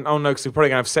Asuka and because they're probably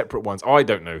going to have separate ones. I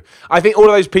don't know. I think all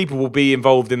of those people will be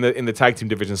involved in the tag team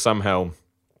division somehow.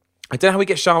 I don't know how we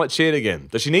get Charlotte cheered again.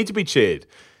 Does she need to be cheered?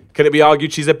 Can it be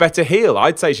argued she's a better heel?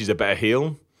 I'd say she's a better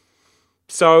heel.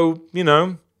 So,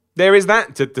 there is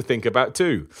that to think about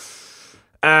too.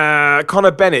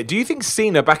 Connor Bennett. Do you think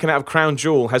Cena backing out of Crown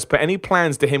Jewel has put any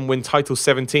plans to him win Title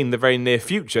 17 in the very near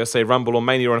future, say Rumble or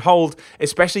Mania, on hold,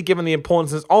 especially given the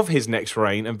importance of his next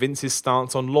reign and Vince's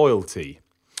stance on loyalty?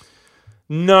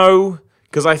 No,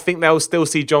 because I think they'll still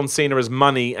see John Cena as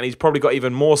money, and he's probably got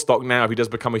even more stock now if he does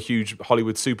become a huge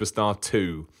Hollywood superstar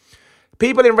too.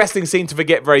 People in wrestling seem to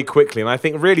forget very quickly, and I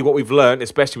think really what we've learned,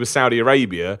 especially with Saudi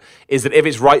Arabia, is that if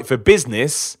it's right for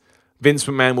business, Vince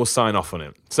McMahon will sign off on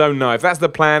it. So no, if that's the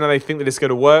plan and they think that it's going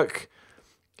to work,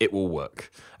 it will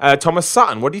work. Thomas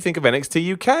Sutton, what do you think of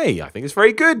NXT UK? I think it's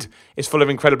very good. It's full of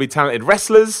incredibly talented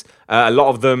wrestlers. A lot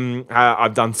of them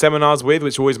I've done seminars with,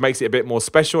 which always makes it a bit more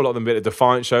special. A lot of them a bit of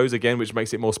Defiant shows, again, which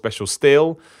makes it more special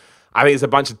still. I think it's a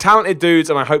bunch of talented dudes,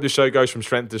 and I hope the show goes from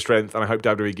strength to strength, and I hope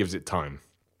WWE gives it time.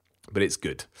 But it's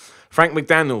good. Frank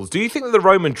McDaniels, do you think that the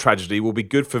Roman tragedy will be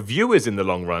good for viewers in the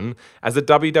long run, as the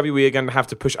WWE are going to have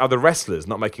to push other wrestlers,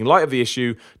 not making light of the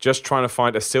issue, just trying to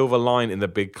find a silver line in the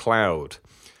big cloud?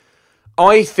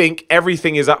 I think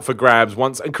everything is up for grabs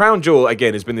once, and Crown Jewel,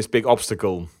 again, has been this big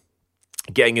obstacle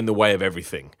getting in the way of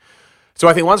everything. So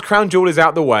I think once Crown Jewel is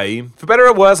out the way, for better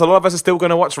or worse, a lot of us are still going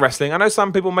to watch wrestling. I know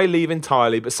some people may leave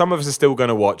entirely, but some of us are still going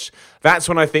to watch. That's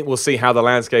when I think we'll see how the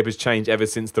landscape has changed ever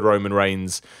since the Roman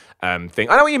Reigns thing.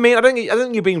 I know what you mean. I don't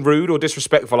think you're being rude or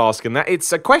disrespectful asking that.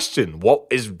 It's a question. What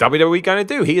is WWE going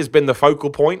to do? He has been the focal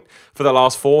point for the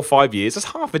last 4 or 5 years. That's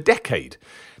half a decade.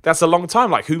 That's a long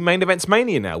time. Like, who main events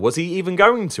Mania now? Was he even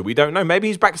going to? We don't know. Maybe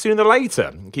he's back sooner than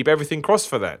later. Keep everything crossed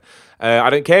for that.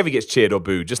 I don't care if he gets cheered or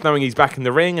booed. Just knowing he's back in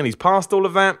the ring and he's past all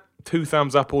of that, 2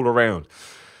 thumbs up all around.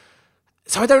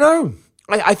 So I don't know.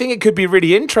 I think it could be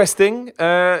really interesting.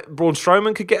 Braun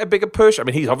Strowman could get a bigger push. I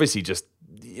mean, he's obviously just,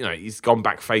 he's gone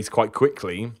back face quite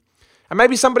quickly. And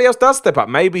maybe somebody else does step up.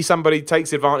 Maybe somebody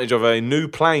takes advantage of a new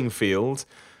playing field.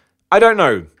 I don't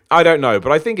know,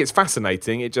 but I think it's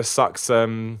fascinating. It just sucks.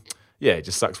 It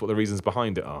just sucks what the reasons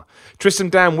behind it are. Tristan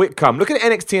Dan Whitcomb, look at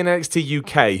NXT and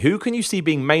NXT UK. Who can you see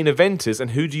being main eventers,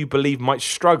 and who do you believe might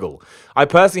struggle? I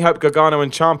personally hope Gargano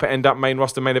and Ciampa end up main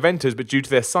roster main eventers, but due to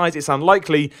their size, it's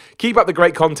unlikely. Keep up the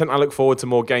great content. I look forward to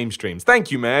more game streams. Thank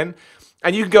you, man.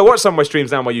 And you can go watch some of my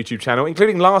streams now on my YouTube channel,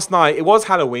 including last night. It was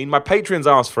Halloween. My patrons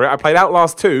asked for it. I played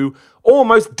Outlast 2.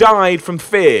 Almost died from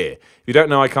fear. If you don't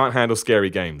know, I can't handle scary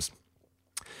games.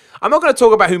 I'm not going to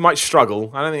talk about who might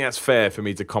struggle. I don't think that's fair for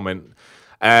me to comment.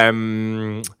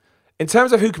 In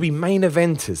terms of who could be main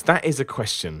eventers, that is a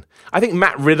question. I think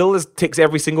Matt Riddle ticks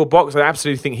every single box. I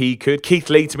absolutely think he could.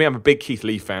 Keith Lee, to me, I'm a big Keith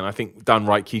Lee fan. I think done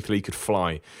right, Keith Lee could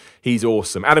fly. He's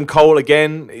awesome. Adam Cole,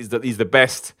 again, he's the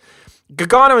best.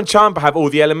 Gargano and Ciampa have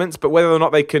all the elements, but whether or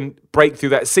not they can break through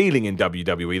that ceiling in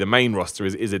WWE, the main roster,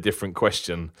 is a different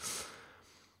question.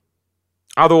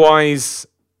 Otherwise,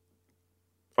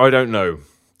 I don't know.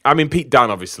 I mean, Pete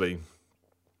Dunne, obviously.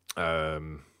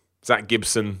 Zach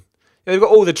Gibson. They've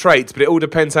got all the traits, but it all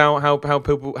depends how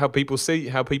people see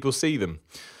them.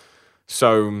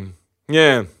 So,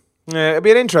 yeah, it'll be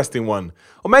an interesting one.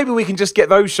 Or maybe we can just get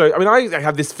those shows. I mean, I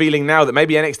have this feeling now that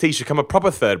maybe NXT should become a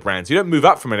proper third brand. So you don't move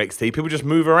up from NXT, people just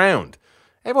move around.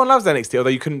 Everyone loves NXT,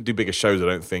 although you couldn't do bigger shows, I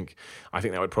don't think. I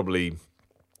think that would probably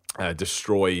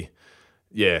destroy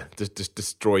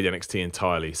NXT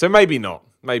entirely. So maybe not.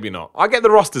 I'll get the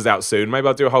rosters out soon. Maybe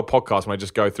I'll do a whole podcast when I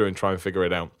just go through and try and figure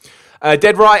it out.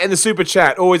 Dead Right in the super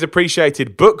chat, always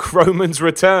appreciated. Book Roman's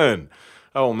return.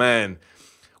 Oh, man.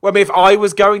 Well, I mean, if I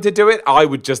was going to do it, I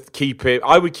would just keep it.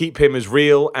 I would keep him as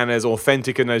real and as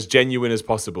authentic and as genuine as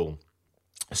possible.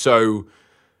 So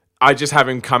I'd just have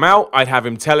him come out. I'd have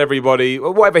him tell everybody,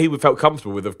 whatever he felt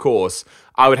comfortable with, of course.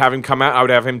 I would have him come out. I would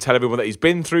have him tell everyone that he's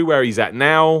been through, where he's at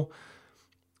now.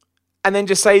 And then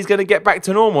just say he's going to get back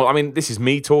to normal. I mean, this is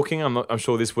me talking. I'm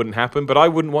sure this wouldn't happen, but I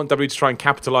wouldn't want WWE to try and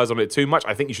capitalize on it too much.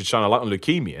 I think you should shine a light on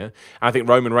leukemia. And I think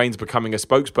Roman Reigns becoming a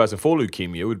spokesperson for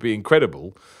leukemia would be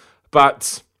incredible.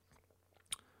 But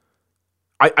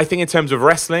I think in terms of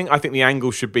wrestling, I think the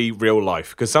angle should be real life.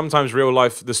 Because sometimes real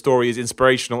life, the story is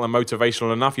inspirational and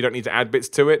motivational enough. You don't need to add bits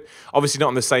to it. Obviously not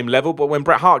on the same level, but when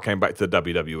Bret Hart came back to the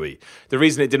WWE, the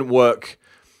reason it didn't work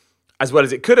as well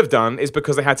as it could have done is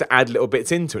because they had to add little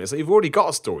bits into it. It's like, you've already got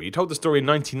a story. You told the story in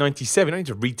 1997. You don't need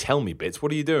to retell me bits.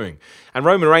 What are you doing? And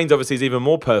Roman Reigns obviously is even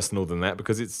more personal than that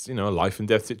because it's, a life and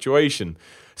death situation.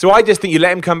 So I just think you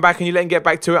let him come back and you let him get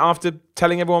back to it after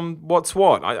telling everyone what's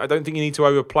what. I don't think you need to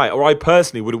overplay it. Or I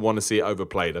personally wouldn't want to see it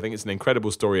overplayed. I think it's an incredible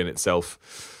story in itself.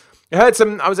 I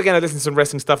listened to some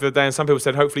wrestling stuff the other day and some people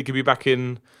said hopefully he could be back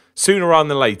in sooner rather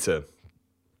than later.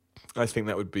 I think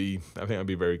that would be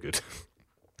very good.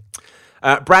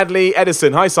 Bradley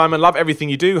Edison. Hi, Simon. Love everything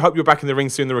you do. Hope you're back in the ring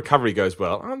soon. The recovery goes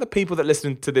well. Aren't the people that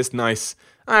listen to this nice?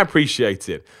 I appreciate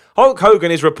it. Hulk Hogan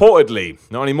is reportedly,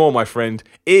 not anymore, my friend,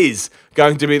 is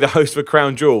going to be the host for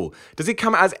Crown Jewel. Does he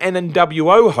come out as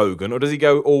NWO Hogan, or does he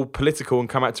go all political and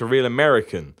come out to Real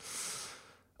American?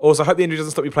 Also, I hope the injury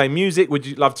doesn't stop you playing music. Would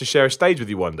you love to share a stage with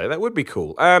you one day? That would be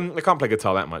cool. I can't play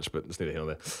guitar that much, but it's neither here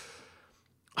nor there.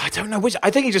 I don't know which.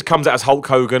 I think he just comes out as Hulk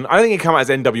Hogan. I don't think he'll come out as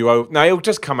NWO. No, he'll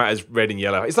just come out as red and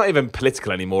yellow. It's not even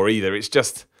political anymore either. It's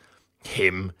just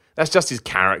him. That's just his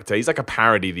character. He's like a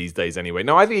parody these days anyway.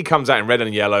 No, I think he comes out in red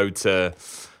and yellow to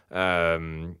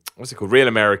what's it called? Real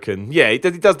American. Yeah, he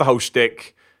does the whole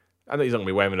shtick. I know he's not going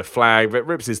to be waving a flag, but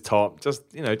rips his top.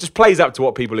 Just plays up to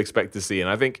what people expect to see. And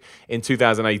I think in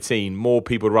 2018, more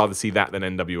people would rather see that than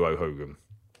NWO Hogan.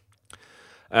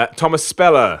 Thomas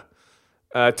Speller.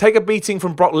 Take a beating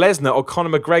from Brock Lesnar or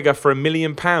Conor McGregor for £1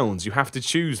 million. You have to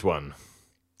choose one.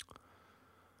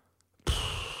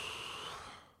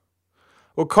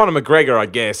 Well, Conor McGregor, I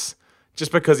guess,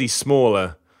 just because he's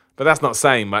smaller. But that's not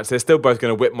saying much. They're still both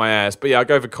going to whip my ass. But yeah, I'll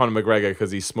go for Conor McGregor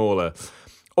because he's smaller.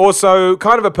 Also,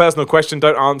 kind of a personal question.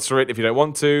 Don't answer it if you don't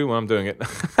want to. Well, I'm doing it.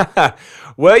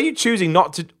 Was you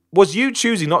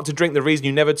choosing not to drink the reason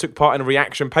you never took part in a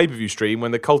reaction pay-per-view stream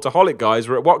when the Cultaholic guys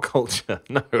were at What Culture?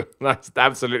 No, that's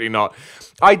absolutely not.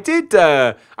 I did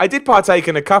partake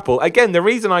in a couple. Again, the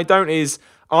reason I don't is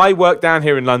I work down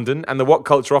here in London and the What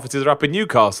Culture offices are up in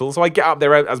Newcastle, so I get up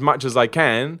there as much as I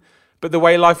can. But the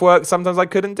way life works, sometimes I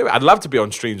couldn't do it. I'd love to be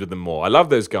on streams with them more. I love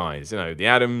those guys, the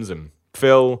Adams and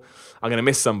Phil. I'm going to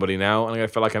miss somebody now, and I'm going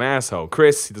to feel like an asshole.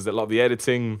 Chris, he does a lot of the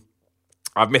editing.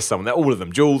 I've missed someone. They're all of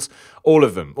them. Jules, all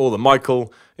of them. All the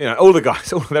Michael, all the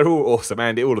guys. They're all awesome.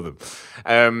 Andy, all of them.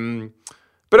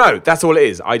 But no, that's all it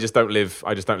is. I just don't live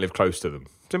close to them.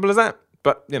 Simple as that.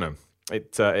 But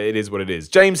it is what it is.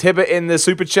 James Hibbert in the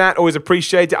super chat. Always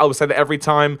appreciate it. I will say that every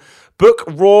time. Book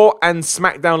Raw and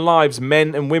SmackDown Live's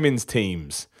men and women's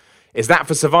teams. Is that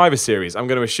for Survivor Series? I'm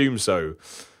going to assume so.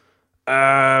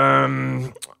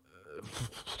 Well,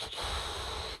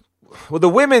 the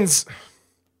women's...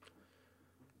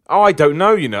 Oh, I don't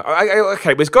know,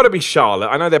 Okay, but it's got to be Charlotte.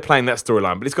 I know they're playing that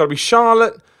storyline, but it's got to be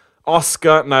Charlotte,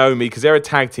 Asuka, Naomi, because they're a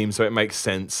tag team, so it makes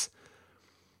sense.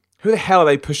 Who the hell are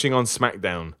they pushing on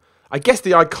SmackDown? I guess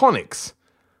the Iconics.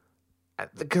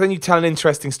 Because then you tell an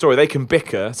interesting story. They can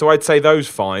bicker, so I'd say those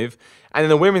 5. And then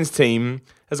the women's team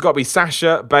has got to be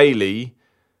Sasha, Bayley,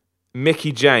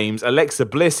 Mickie James, Alexa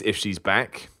Bliss if she's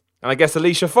back, and I guess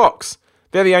Alicia Fox.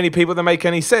 They're the only people that make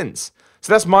any sense.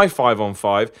 So that's my 5 on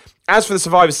 5. As for the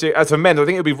Survivor Series, as for men, I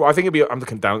think it'll be. I'm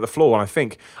looking down at the floor, and I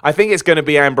think it's going to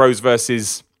be Ambrose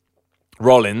versus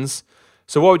Rollins.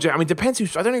 So what would you? I mean, depends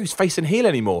who's. I don't know who's facing heel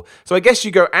anymore. So I guess you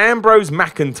go Ambrose,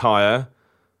 McIntyre,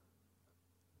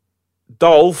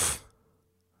 Dolph,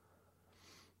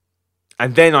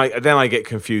 and then I get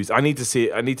confused. I need to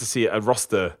see a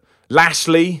roster.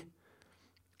 Lashley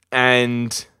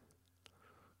and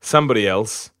somebody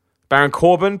else. Baron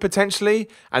Corbin, potentially.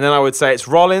 And then I would say it's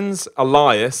Rollins,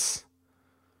 Elias,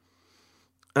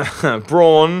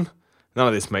 Braun. None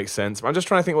of this makes sense. But I'm just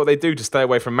trying to think what they do to stay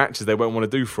away from matches they won't want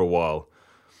to do for a while.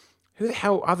 Who the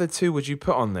hell other 2 would you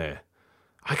put on there?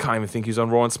 I can't even think who's on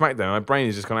Raw and SmackDown. My brain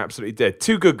is just gone absolutely dead.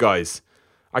 2 good guys.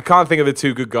 I can't think of the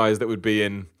 2 good guys that would be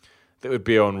on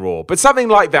Raw. But something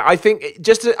like that. I think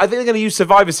they're going to use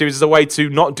Survivor Series as a way to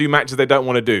not do matches they don't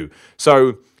want to do.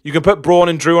 So you can put Braun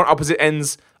and Drew on opposite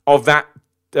ends of that.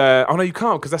 Oh no, you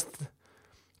can't, because it's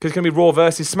going to be Raw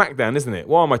versus SmackDown, isn't it?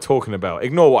 What am I talking about?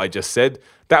 Ignore what I just said.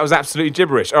 That was absolutely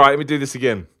gibberish. All right, let me do this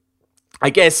again. I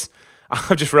guess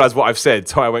I've just realised what I've said.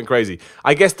 Sorry, I went crazy.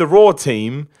 I guess the Raw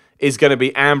team is going to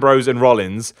be Ambrose and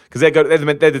Rollins, because they're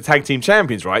the tag team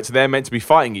champions, right? So they're meant to be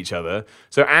fighting each other.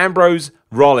 So Ambrose,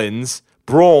 Rollins,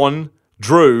 Braun,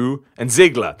 Drew, and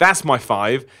Ziggler. That's my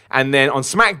 5. And then on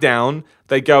SmackDown,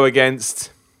 they go against...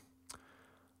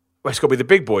 Well, it's got to be the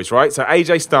big boys, right? So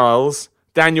AJ Styles,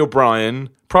 Daniel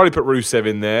Bryan, probably put Rusev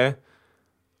in there.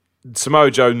 Samoa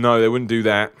Joe, no, they wouldn't do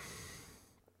that.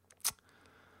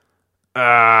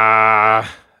 I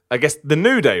guess the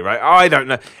New Day, right? I don't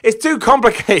know. It's too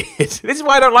complicated. This is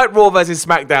why I don't like Raw versus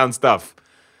SmackDown stuff.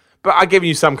 But I've given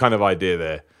you some kind of idea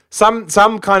there. Some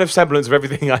kind of semblance of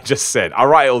everything I just said. I'll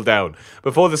write it all down.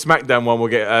 Before the SmackDown one, we'll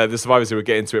get the Survivor Series, we'll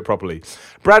get into it properly.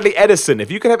 Bradley Edison,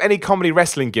 if you could have any comedy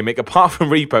wrestling gimmick apart from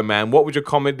Repo Man, what would your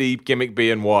comedy gimmick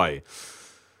be and why?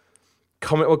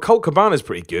 Well, Colt Cabana's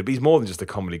pretty good, but he's more than just a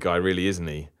comedy guy, really, isn't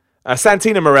he?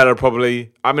 Santino Marella,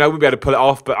 probably. I mean, I wouldn't be able to pull it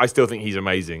off, but I still think he's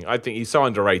amazing. I think he's so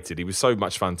underrated. He was so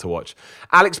much fun to watch.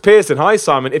 Alex Pearson, hi,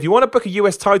 Simon. If you want to book a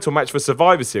US title match for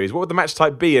Survivor Series, what would the match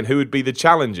type be and who would be the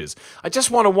challengers? I just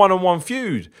want a one-on-one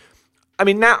feud. I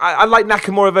mean, now I like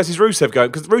Nakamura versus Rusev going,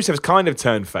 because Rusev's kind of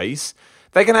turned face.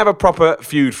 They can have a proper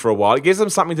feud for a while. It gives them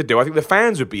something to do. I think the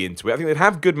fans would be into it. I think they'd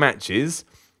have good matches.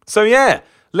 So, yeah.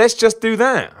 Let's just do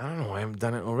that. I don't know why I haven't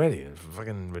done it already. It's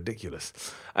fucking ridiculous.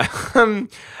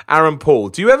 Aaron Paul,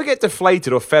 do you ever get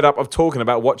deflated or fed up of talking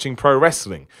about watching pro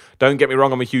wrestling? Don't get me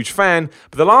wrong, I'm a huge fan,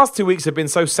 but the last 2 weeks have been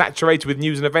so saturated with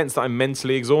news and events that I'm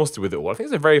mentally exhausted with it all. I think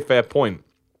it's a very fair point.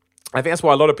 I think that's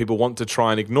why a lot of people want to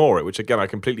try and ignore it, which, again, I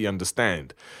completely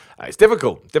understand. It's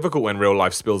difficult when real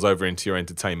life spills over into your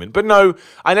entertainment. But no,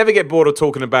 I never get bored of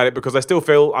talking about it because I still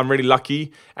feel I'm really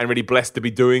lucky and really blessed to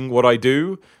be doing what I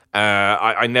do.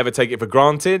 I never take it for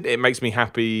granted. It makes me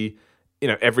happy,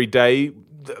 every day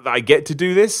that I get to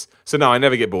do this. So no, I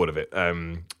never get bored of it.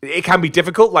 It can be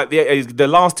difficult. Like the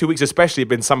last 2 weeks especially have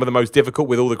been some of the most difficult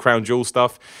with all the Crown Jewel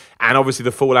stuff and obviously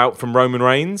the fallout from Roman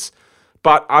Reigns.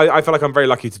 But I feel like I'm very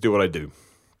lucky to do what I do.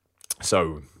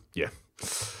 So, yeah.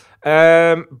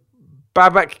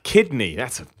 Babak Kidney.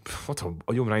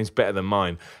 Your name's better than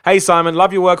mine. Hey, Simon,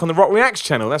 love your work on the Rock Reacts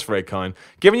channel. That's very kind.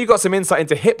 Given you got some insight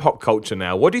into hip-hop culture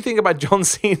now, what do you think about John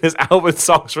Cena's album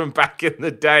songs from back in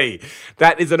the day?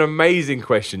 That is an amazing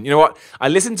question. You know what? I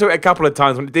listened to it a couple of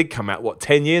times when it did come out,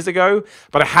 10 years ago?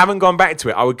 But I haven't gone back to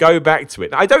it. I would go back to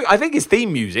it. I think his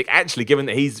theme music, actually, given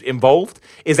that he's involved,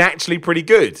 is actually pretty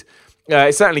good.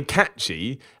 It's certainly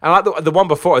catchy. And I like the one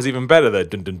before is even better. The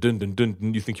dun dun dun dun dun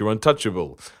dun. You think you're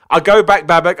untouchable. I'll go back,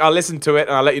 Babak. I'll listen to it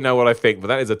and I'll let you know what I think. But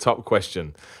that is a top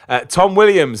question. Tom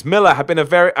Williams, Miller, have been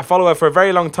a follower for a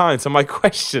very long time. So my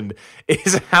question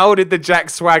is, how did the Jack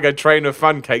Swagger train of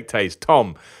fun cake taste?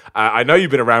 Tom, I know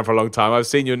you've been around for a long time. I've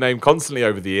seen your name constantly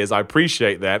over the years. I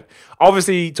appreciate that.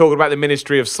 Obviously, talking about the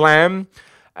Ministry of Slam.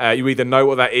 You either know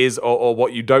what that is or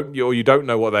what you don't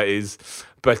know what that is.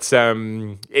 But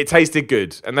it tasted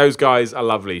good, and those guys are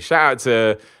lovely. Shout out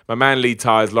to my man Lee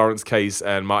Tyers, Lawrence Case,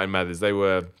 and Martin Mathers.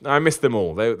 I missed them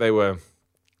all. They were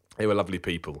lovely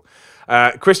people.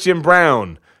 Christian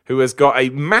Brown, who has got a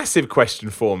massive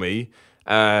question for me.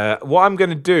 What I'm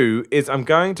going to do is I'm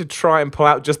going to try and pull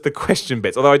out just the question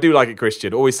bits. Although I do like it,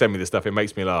 Christian. Always send me this stuff. It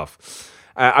makes me laugh.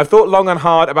 I've thought long and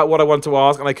hard about what I want to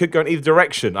ask, and I could go in either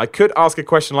direction. I could ask a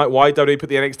question like, why WWE put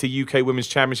the NXT UK Women's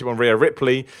Championship on Rhea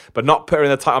Ripley, but not put her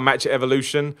in the title match at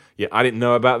Evolution? Yeah, I didn't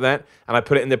know about that, and I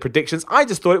put it in the predictions. I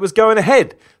just thought it was going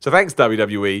ahead. So thanks,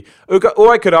 WWE.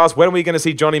 Or I could ask, when are we going to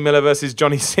see Johnny Miller versus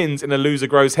Johnny Sins in a loser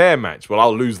grows hair match? Well,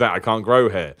 I'll lose that. I can't grow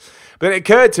hair. But then it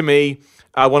occurred to me,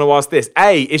 I want to ask this.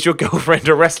 A, is your girlfriend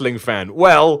a wrestling fan?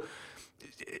 Well,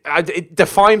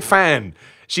 define fan.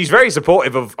 She's very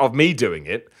supportive of me doing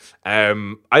it.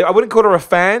 I wouldn't call her a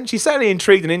fan. She's certainly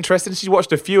intrigued and interested. She's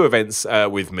watched a few events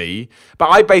with me, but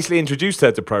I basically introduced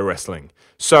her to pro wrestling.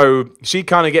 So she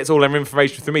kind of gets all her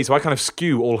information through me, so I kind of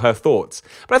skew all her thoughts.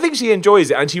 But I think she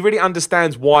enjoys it, and she really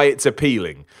understands why it's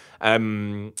appealing.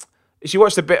 She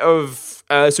watched a bit of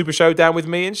Super Showdown with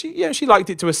me, and she liked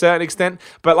it to a certain extent.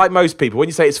 But like most people, when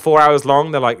you say it's 4 hours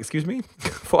long, they're like, "Excuse me,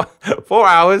 4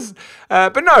 hours?"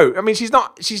 But no, I mean she's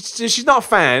not a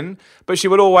fan, but she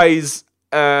would always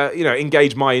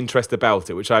engage my interest about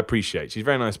it, which I appreciate. She's a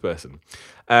very nice person.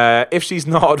 If she's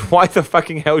not, why the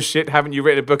fucking hell shit haven't you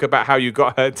written a book about how you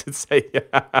got her to say?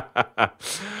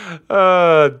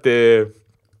 Oh dear.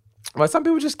 Well, some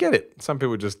people just get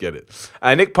it.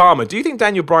 Nick Palmer, do you think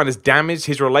Daniel Bryan has damaged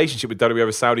his relationship with WWE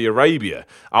over Saudi Arabia?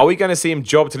 Are we going to see him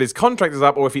job till his contract is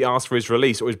up, or if he asks for his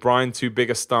release, or is Bryan too big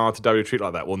a star to WWE treat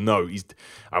like that? Well, no.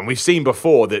 And we've seen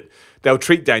before that they'll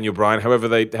treat Daniel Bryan however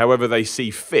they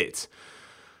see fit.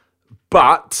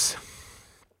 But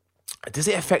does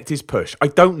it affect his push? I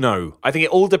don't know. I think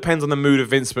it all depends on the mood of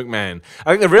Vince McMahon.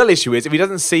 I think the real issue is if he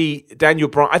doesn't see Daniel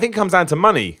Bryan, I think it comes down to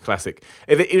money, classic.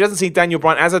 If he doesn't see Daniel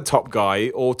Bryan as a top guy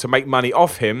or to make money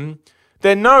off him,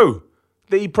 then no.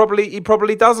 He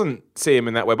probably doesn't see him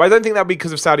in that way. But I don't think that would be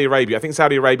because of Saudi Arabia. I think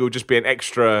Saudi Arabia will just be an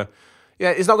extra. Yeah,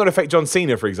 it's not going to affect John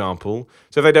Cena, for example.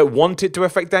 So if they don't want it to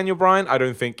affect Daniel Bryan, I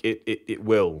don't think it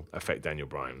will affect Daniel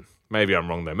Bryan. Maybe I'm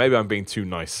wrong there. Maybe I'm being too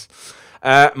nice.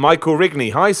 Michael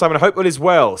Rigney. Hi, Simon. I hope all is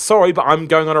well. Sorry, but I'm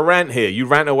going on a rant here. You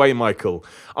rant away, Michael.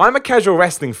 I'm a casual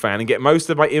wrestling fan and get most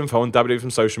of my info on WWE from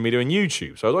social media and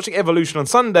YouTube. So I was watching Evolution on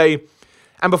Sunday,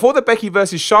 and before the Becky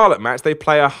versus Charlotte match, they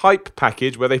play a hype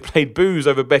package where they played boos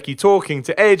over Becky talking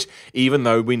to Edge, even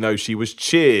though we know she was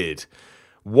cheered.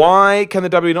 Why can the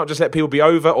WWE not just let people be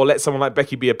over or let someone like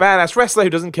Becky be a badass wrestler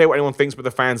who doesn't care what anyone thinks but the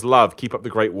fans love? Keep up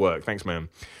the great work. Thanks, man.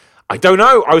 I don't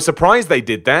know. I was surprised they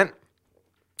did that.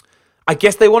 I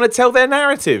guess they want to tell their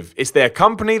narrative. It's their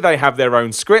company. They have their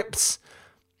own scripts.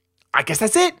 I guess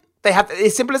that's it.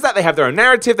 It's simple as that. They have their own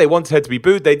narrative. They wanted her to be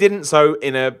booed. They didn't. So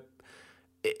in a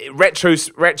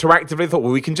retroactively thought,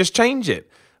 well, we can just change it,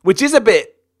 which is a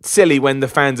bit silly when the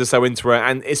fans are so into her,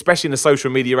 and especially in the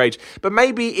social media age. But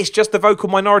maybe it's just the vocal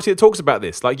minority that talks about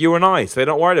this, like you and I, so they're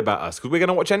not worried about us because we're going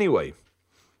to watch anyway.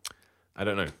 I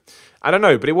don't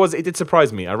know, but it did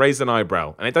surprise me. I raised an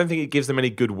eyebrow, and I don't think it gives them any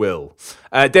goodwill.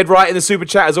 Dead Right in the super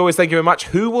chat, as always, thank you very much.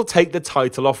 Who will take the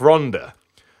title off Ronda?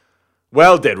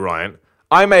 Well, Dead Ryan,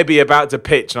 I may be about to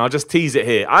pitch, and I'll just tease it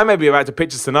here. I may be about to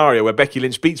pitch a scenario where Becky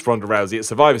Lynch beats Ronda Rousey at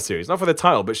Survivor Series. Not for the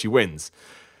title, but she wins.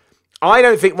 I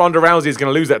don't think Ronda Rousey is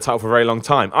going to lose that title for a very long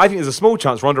time. I think there's a small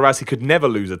chance Ronda Rousey could never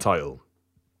lose a title.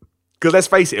 Because let's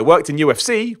face it worked in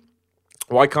UFC.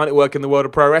 Why can't it work in the world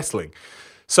of pro wrestling?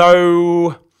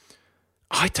 So,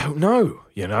 I don't know,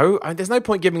 There's no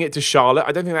point giving it to Charlotte.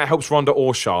 I don't think that helps Ronda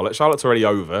or Charlotte. Charlotte's already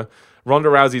over. Ronda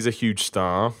Rousey's a huge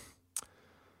star.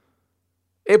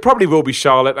 It probably will be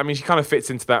Charlotte. I mean, she kind of fits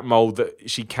into that mold that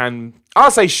she can...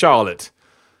 I'll say Charlotte.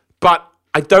 But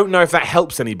I don't know if that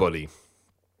helps anybody.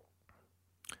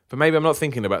 But maybe I'm not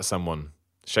thinking about someone.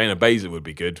 Shayna Baszler would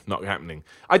be good. Not happening.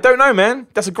 I don't know, man.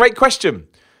 That's a great question.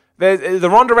 The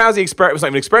Ronda Rousey experience was not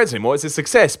even an experience anymore. It's a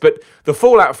success. But the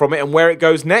fallout from it and where it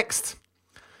goes next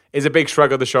is a big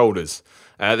shrug of the shoulders.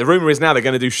 The rumor is now they're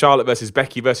going to do Charlotte versus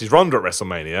Becky versus Ronda at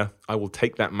WrestleMania. I will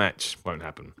take that match. Won't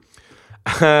happen.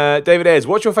 David Ayres,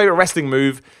 what's your favourite wrestling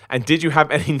move? And did you have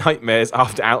any nightmares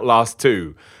after Outlast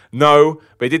 2? No,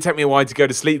 but it did take me a while to go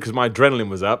to sleep because my adrenaline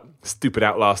was up. Stupid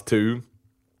Outlast 2.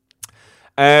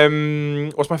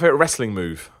 What's my favourite wrestling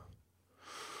move?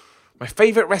 My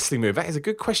favourite wrestling move? That is a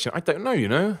good question. I don't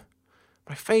know,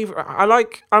 My favourite... I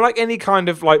like any kind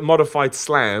of like modified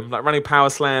slam, like running power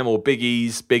slam or Big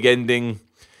E's, big ending.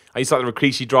 I used to like the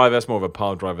Rikishi driver. That's more of a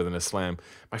pile driver than a slam.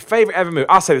 My favourite ever move,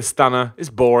 I'll say the stunner. It's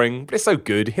boring, but it's so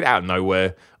good. Hit out of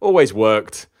nowhere. Always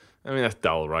worked. I mean, that's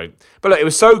dull, right? But look, it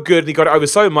was so good and he got it over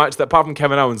so much that apart from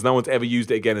Kevin Owens, no one's ever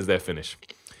used it again as their finish.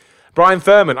 Brian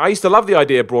Thurman, I used to love the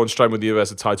idea of Braun Strowman with the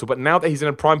Universal title, but now that he's in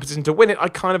a prime position to win it, I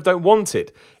kind of don't want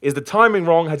it. Is the timing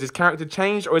wrong? Has his character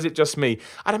changed? Or is it just me?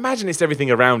 I'd imagine it's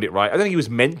everything around it, right? I don't think he was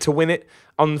meant to win it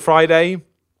on Friday.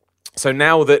 So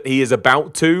now that he is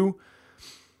about to...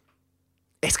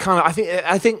 It's kind of,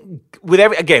 I think with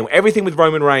everything with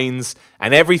Roman Reigns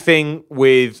and everything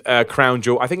with Crown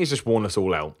Jewel, I think it's just worn us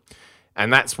all out.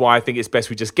 And that's why I think it's best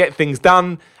we just get things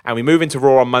done and we move into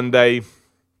Raw on Monday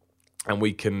and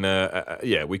we can,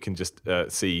 we can just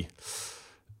see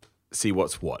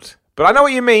what's what. But I know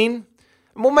what you mean.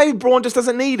 Well, maybe Braun just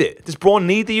doesn't need it. Does Braun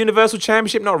need the Universal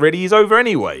Championship? Not really. He's over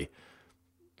anyway.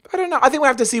 I don't know. I think we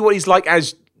have to see what he's like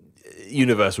as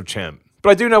Universal Champ.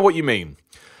 But I do know what you mean.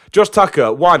 Josh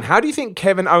Tucker, 1. How do you think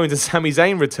Kevin Owens and Sami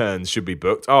Zayn returns should be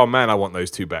booked? Oh man, I want those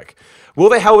two back. Will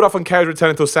they hold off on KO's return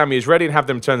until Sami is ready and have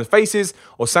them return the faces?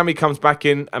 Or Sami comes back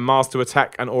in and masked to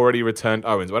attack an already returned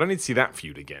Owens? Well, I don't need to see that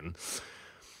feud again.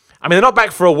 I mean, they're not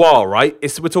back for a while, right?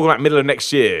 We're talking about middle of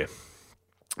next year.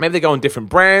 Maybe they go on different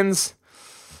brands.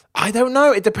 I don't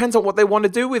know. It depends on what they want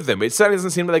to do with them. It certainly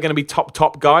doesn't seem like they're going to be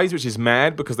top guys, which is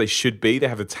mad because they should be. They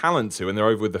have the talent to and they're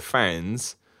over with the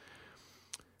fans.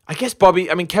 I guess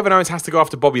Kevin Owens has to go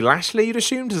after Bobby Lashley, you'd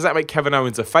assume. Does that make Kevin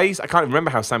Owens a face? I can't remember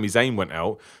how Sami Zayn went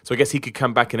out, so I guess he could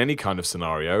come back in any kind of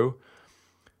scenario.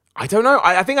 I don't know.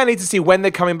 I think I need to see when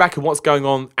they're coming back and what's going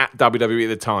on at WWE at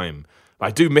the time.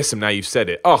 I do miss them now you've said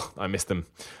it. Oh, I miss them.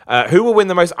 Who will win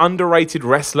the most underrated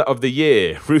wrestler of the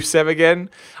year? Rusev again?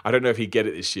 I don't know if he'd get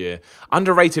it this year.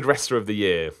 Underrated wrestler of the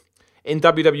year. In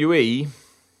WWE,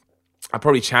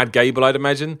 probably Chad Gable, I'd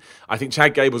imagine. I think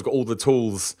Chad Gable's got all the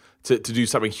tools to do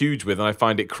something huge with, and I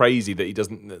find it crazy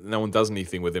that no one does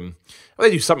anything with him. Well,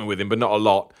 they do something with him, but not a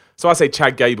lot. So I say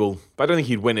Chad Gable, but I don't think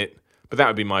he'd win it. But that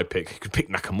would be my pick. You could pick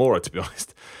Nakamura, to be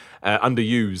honest.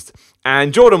 Underused.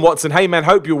 And Jordan Watson, hey man,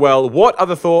 hope you're well. What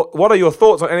are your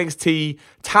thoughts on NXT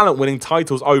talent winning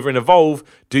titles over in Evolve?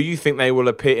 Do you think they will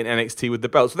appear in NXT with the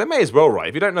belts? Well, they may as well, right?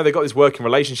 If you don't know, they've got this working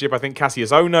relationship. I think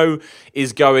Cassius Ohno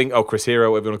is going, Chris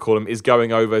Hero, whatever you want to call him, is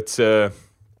going over to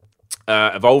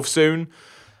Evolve soon.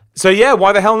 So yeah,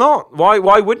 why the hell not?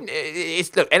 Why wouldn't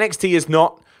it? Look, NXT is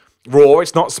not Raw,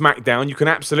 it's not SmackDown. You can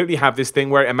absolutely have this thing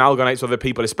where it amalgamates other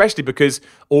people, especially because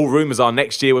all rumors are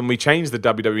next year when we change the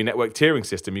WWE Network tiering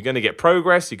system, you're going to get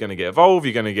Progress, you're going to get Evolve,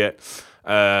 you're going to get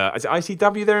is it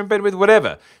ICW they're in bed with,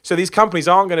 whatever. So these companies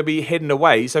aren't going to be hidden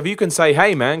away. So if you can say,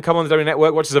 hey man, come on the WWE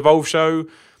Network, watch this Evolve show,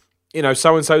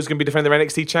 so-and-so is going to be defending their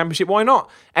NXT championship, why not?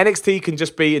 NXT can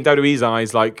just be, in WWE's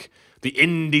eyes, like the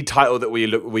indie title that we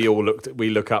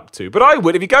look up to. But I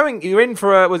would, if you're in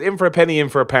for a penny, in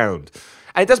for a pound.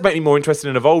 And it does make me more interested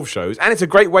in Evolve shows, and it's a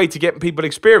great way to get people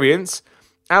experience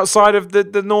outside of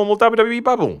the normal WWE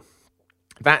bubble.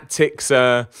 That ticks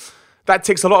a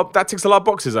lot of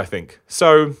boxes, I think.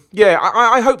 So yeah,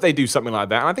 I hope they do something like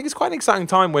that. And I think it's quite an exciting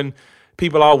time when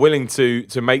people are willing to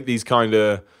make these kind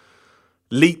of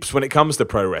leaps when it comes to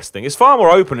pro wrestling. It's far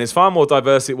more open, it's far more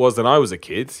diverse it was than I was a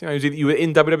kid. You were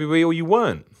in WWE or you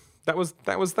weren't. That was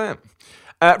that.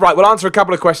 Right, we'll answer a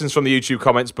couple of questions from the YouTube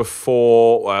comments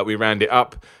before we round it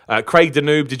up. Craig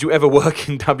Danube, did you ever work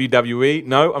in WWE?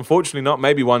 No, unfortunately not.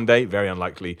 Maybe one day. Very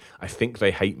unlikely. I think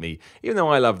they hate me, even though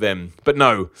I love them. But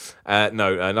no,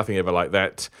 nothing ever like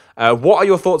that. What are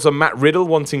your thoughts on Matt Riddle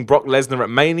wanting Brock Lesnar at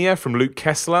Mania from Luke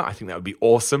Kessler? I think that would be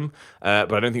awesome.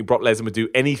 But I don't think Brock Lesnar would do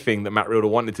anything that Matt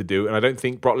Riddle wanted to do. And I don't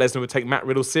think Brock Lesnar would take Matt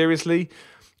Riddle seriously,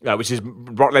 which is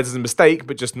Brock Lesnar's mistake,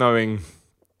 but just knowing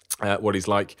what he's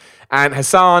like. And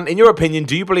Hassan, in your opinion,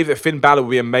 do you believe that Finn Balor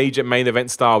will be a major main event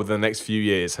star within the next few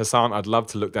years? Hassan, I'd love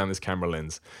to look down this camera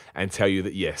lens and tell you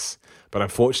that yes. But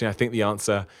unfortunately, I think the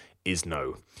answer is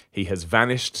no. He has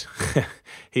vanished.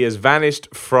 He has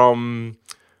vanished from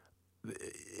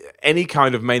any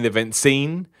kind of main event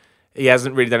scene. He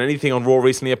hasn't really done anything on Raw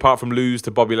recently apart from lose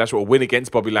to Bobby Lashley or win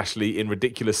against Bobby Lashley in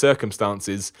ridiculous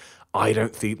circumstances. I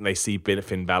don't think they see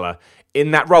Finn Balor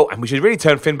in that role. And we should really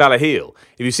turn Finn Balor heel.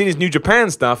 If you've seen his New Japan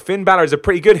stuff, Finn Balor is a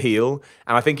pretty good heel,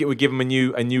 and I think it would give him a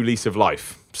new lease of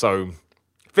life. So,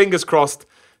 fingers crossed,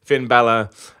 Finn Balor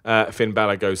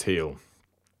goes heel.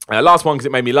 Last one because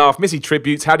it made me laugh. Missy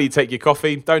Tributes, how do you take your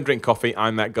coffee? Don't drink coffee.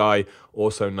 I'm that guy,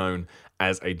 also known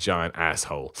as a giant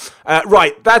asshole.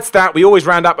 Right, that's that. We always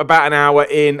round up about an hour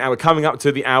in, and we're coming up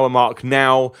to the hour mark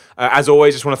now. As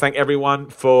always, just want to thank everyone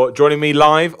for joining me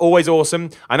live. Always awesome.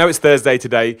 I know it's Thursday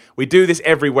today. We do this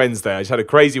every Wednesday. I just had a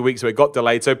crazy week, so it got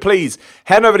delayed. So please,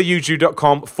 head over to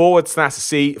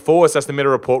youtube.com/C/the Miller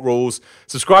Report rules.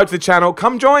 Subscribe to the channel.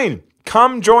 Come join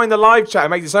the live chat. It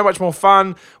makes it so much more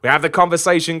fun. We have the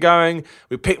conversation going.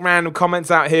 We pick random comments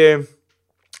out here.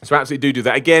 So absolutely do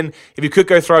that. Again, if you could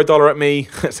go throw $1 at me,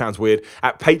 that sounds weird,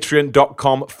 at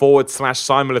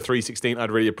patreon.com/SimonMiller316,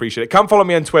 I'd really appreciate it. Come follow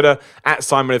me on Twitter at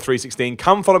SimonMiller316.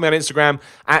 Come follow me on Instagram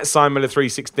at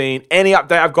SimonMiller316. Any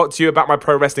update I've got to you about my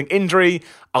pro wrestling injury,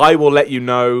 I will let you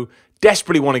know.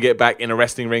 Desperately want to get back in a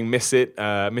wrestling ring. Miss it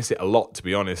a lot, to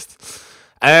be honest.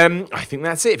 I think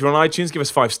that's it. If you're on iTunes, give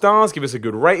us 5 stars, give us a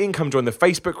good rating. Come join the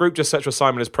Facebook group. Just search for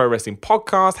Simon as Pro Wrestling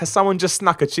Podcast. Has someone just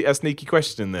snuck a sneaky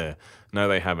question in there? No,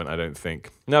 they haven't, I don't think.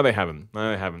 No, they haven't.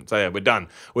 So yeah, we're done.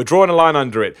 We're drawing a line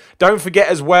under it. Don't forget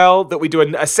as well that we do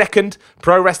a second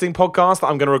pro wrestling podcast that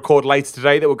I'm going to record later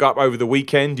today that will go up over the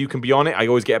weekend. You can be on it. I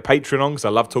always get a Patreon on because I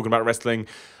love talking about wrestling.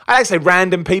 I like to say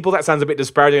random people. That sounds a bit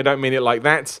disparaging. I don't mean it like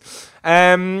that.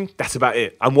 That's about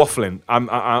it. I'm waffling.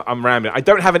 I'm rambling. I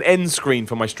don't have an end screen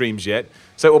for my streams yet,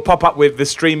 so it will pop up with the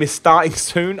stream is starting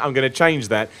soon. I'm going to change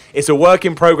that. It's a work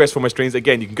in progress for my streams.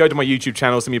 Again, you can go to my YouTube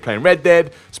channel, see me playing Red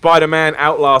Dead, Spider-Man,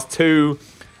 Outlast 2,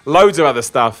 loads of other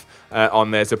stuff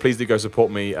on there. So please do go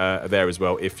support me there as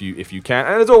well if you can.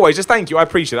 And as always, just thank you. I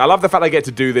appreciate it. I love the fact I get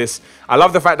to do this. I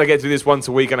love the fact I get to do this once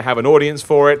a week and I have an audience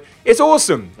for it. It's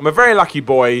awesome. I'm a very lucky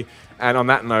boy. And on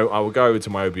that note, I will go over to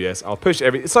my OBS. I'll push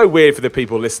everything. It's so weird for the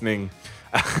people listening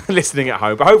at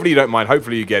home. But hopefully you don't mind.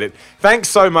 Hopefully you get it. Thanks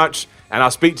so much. And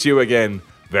I'll speak to you again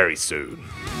very soon.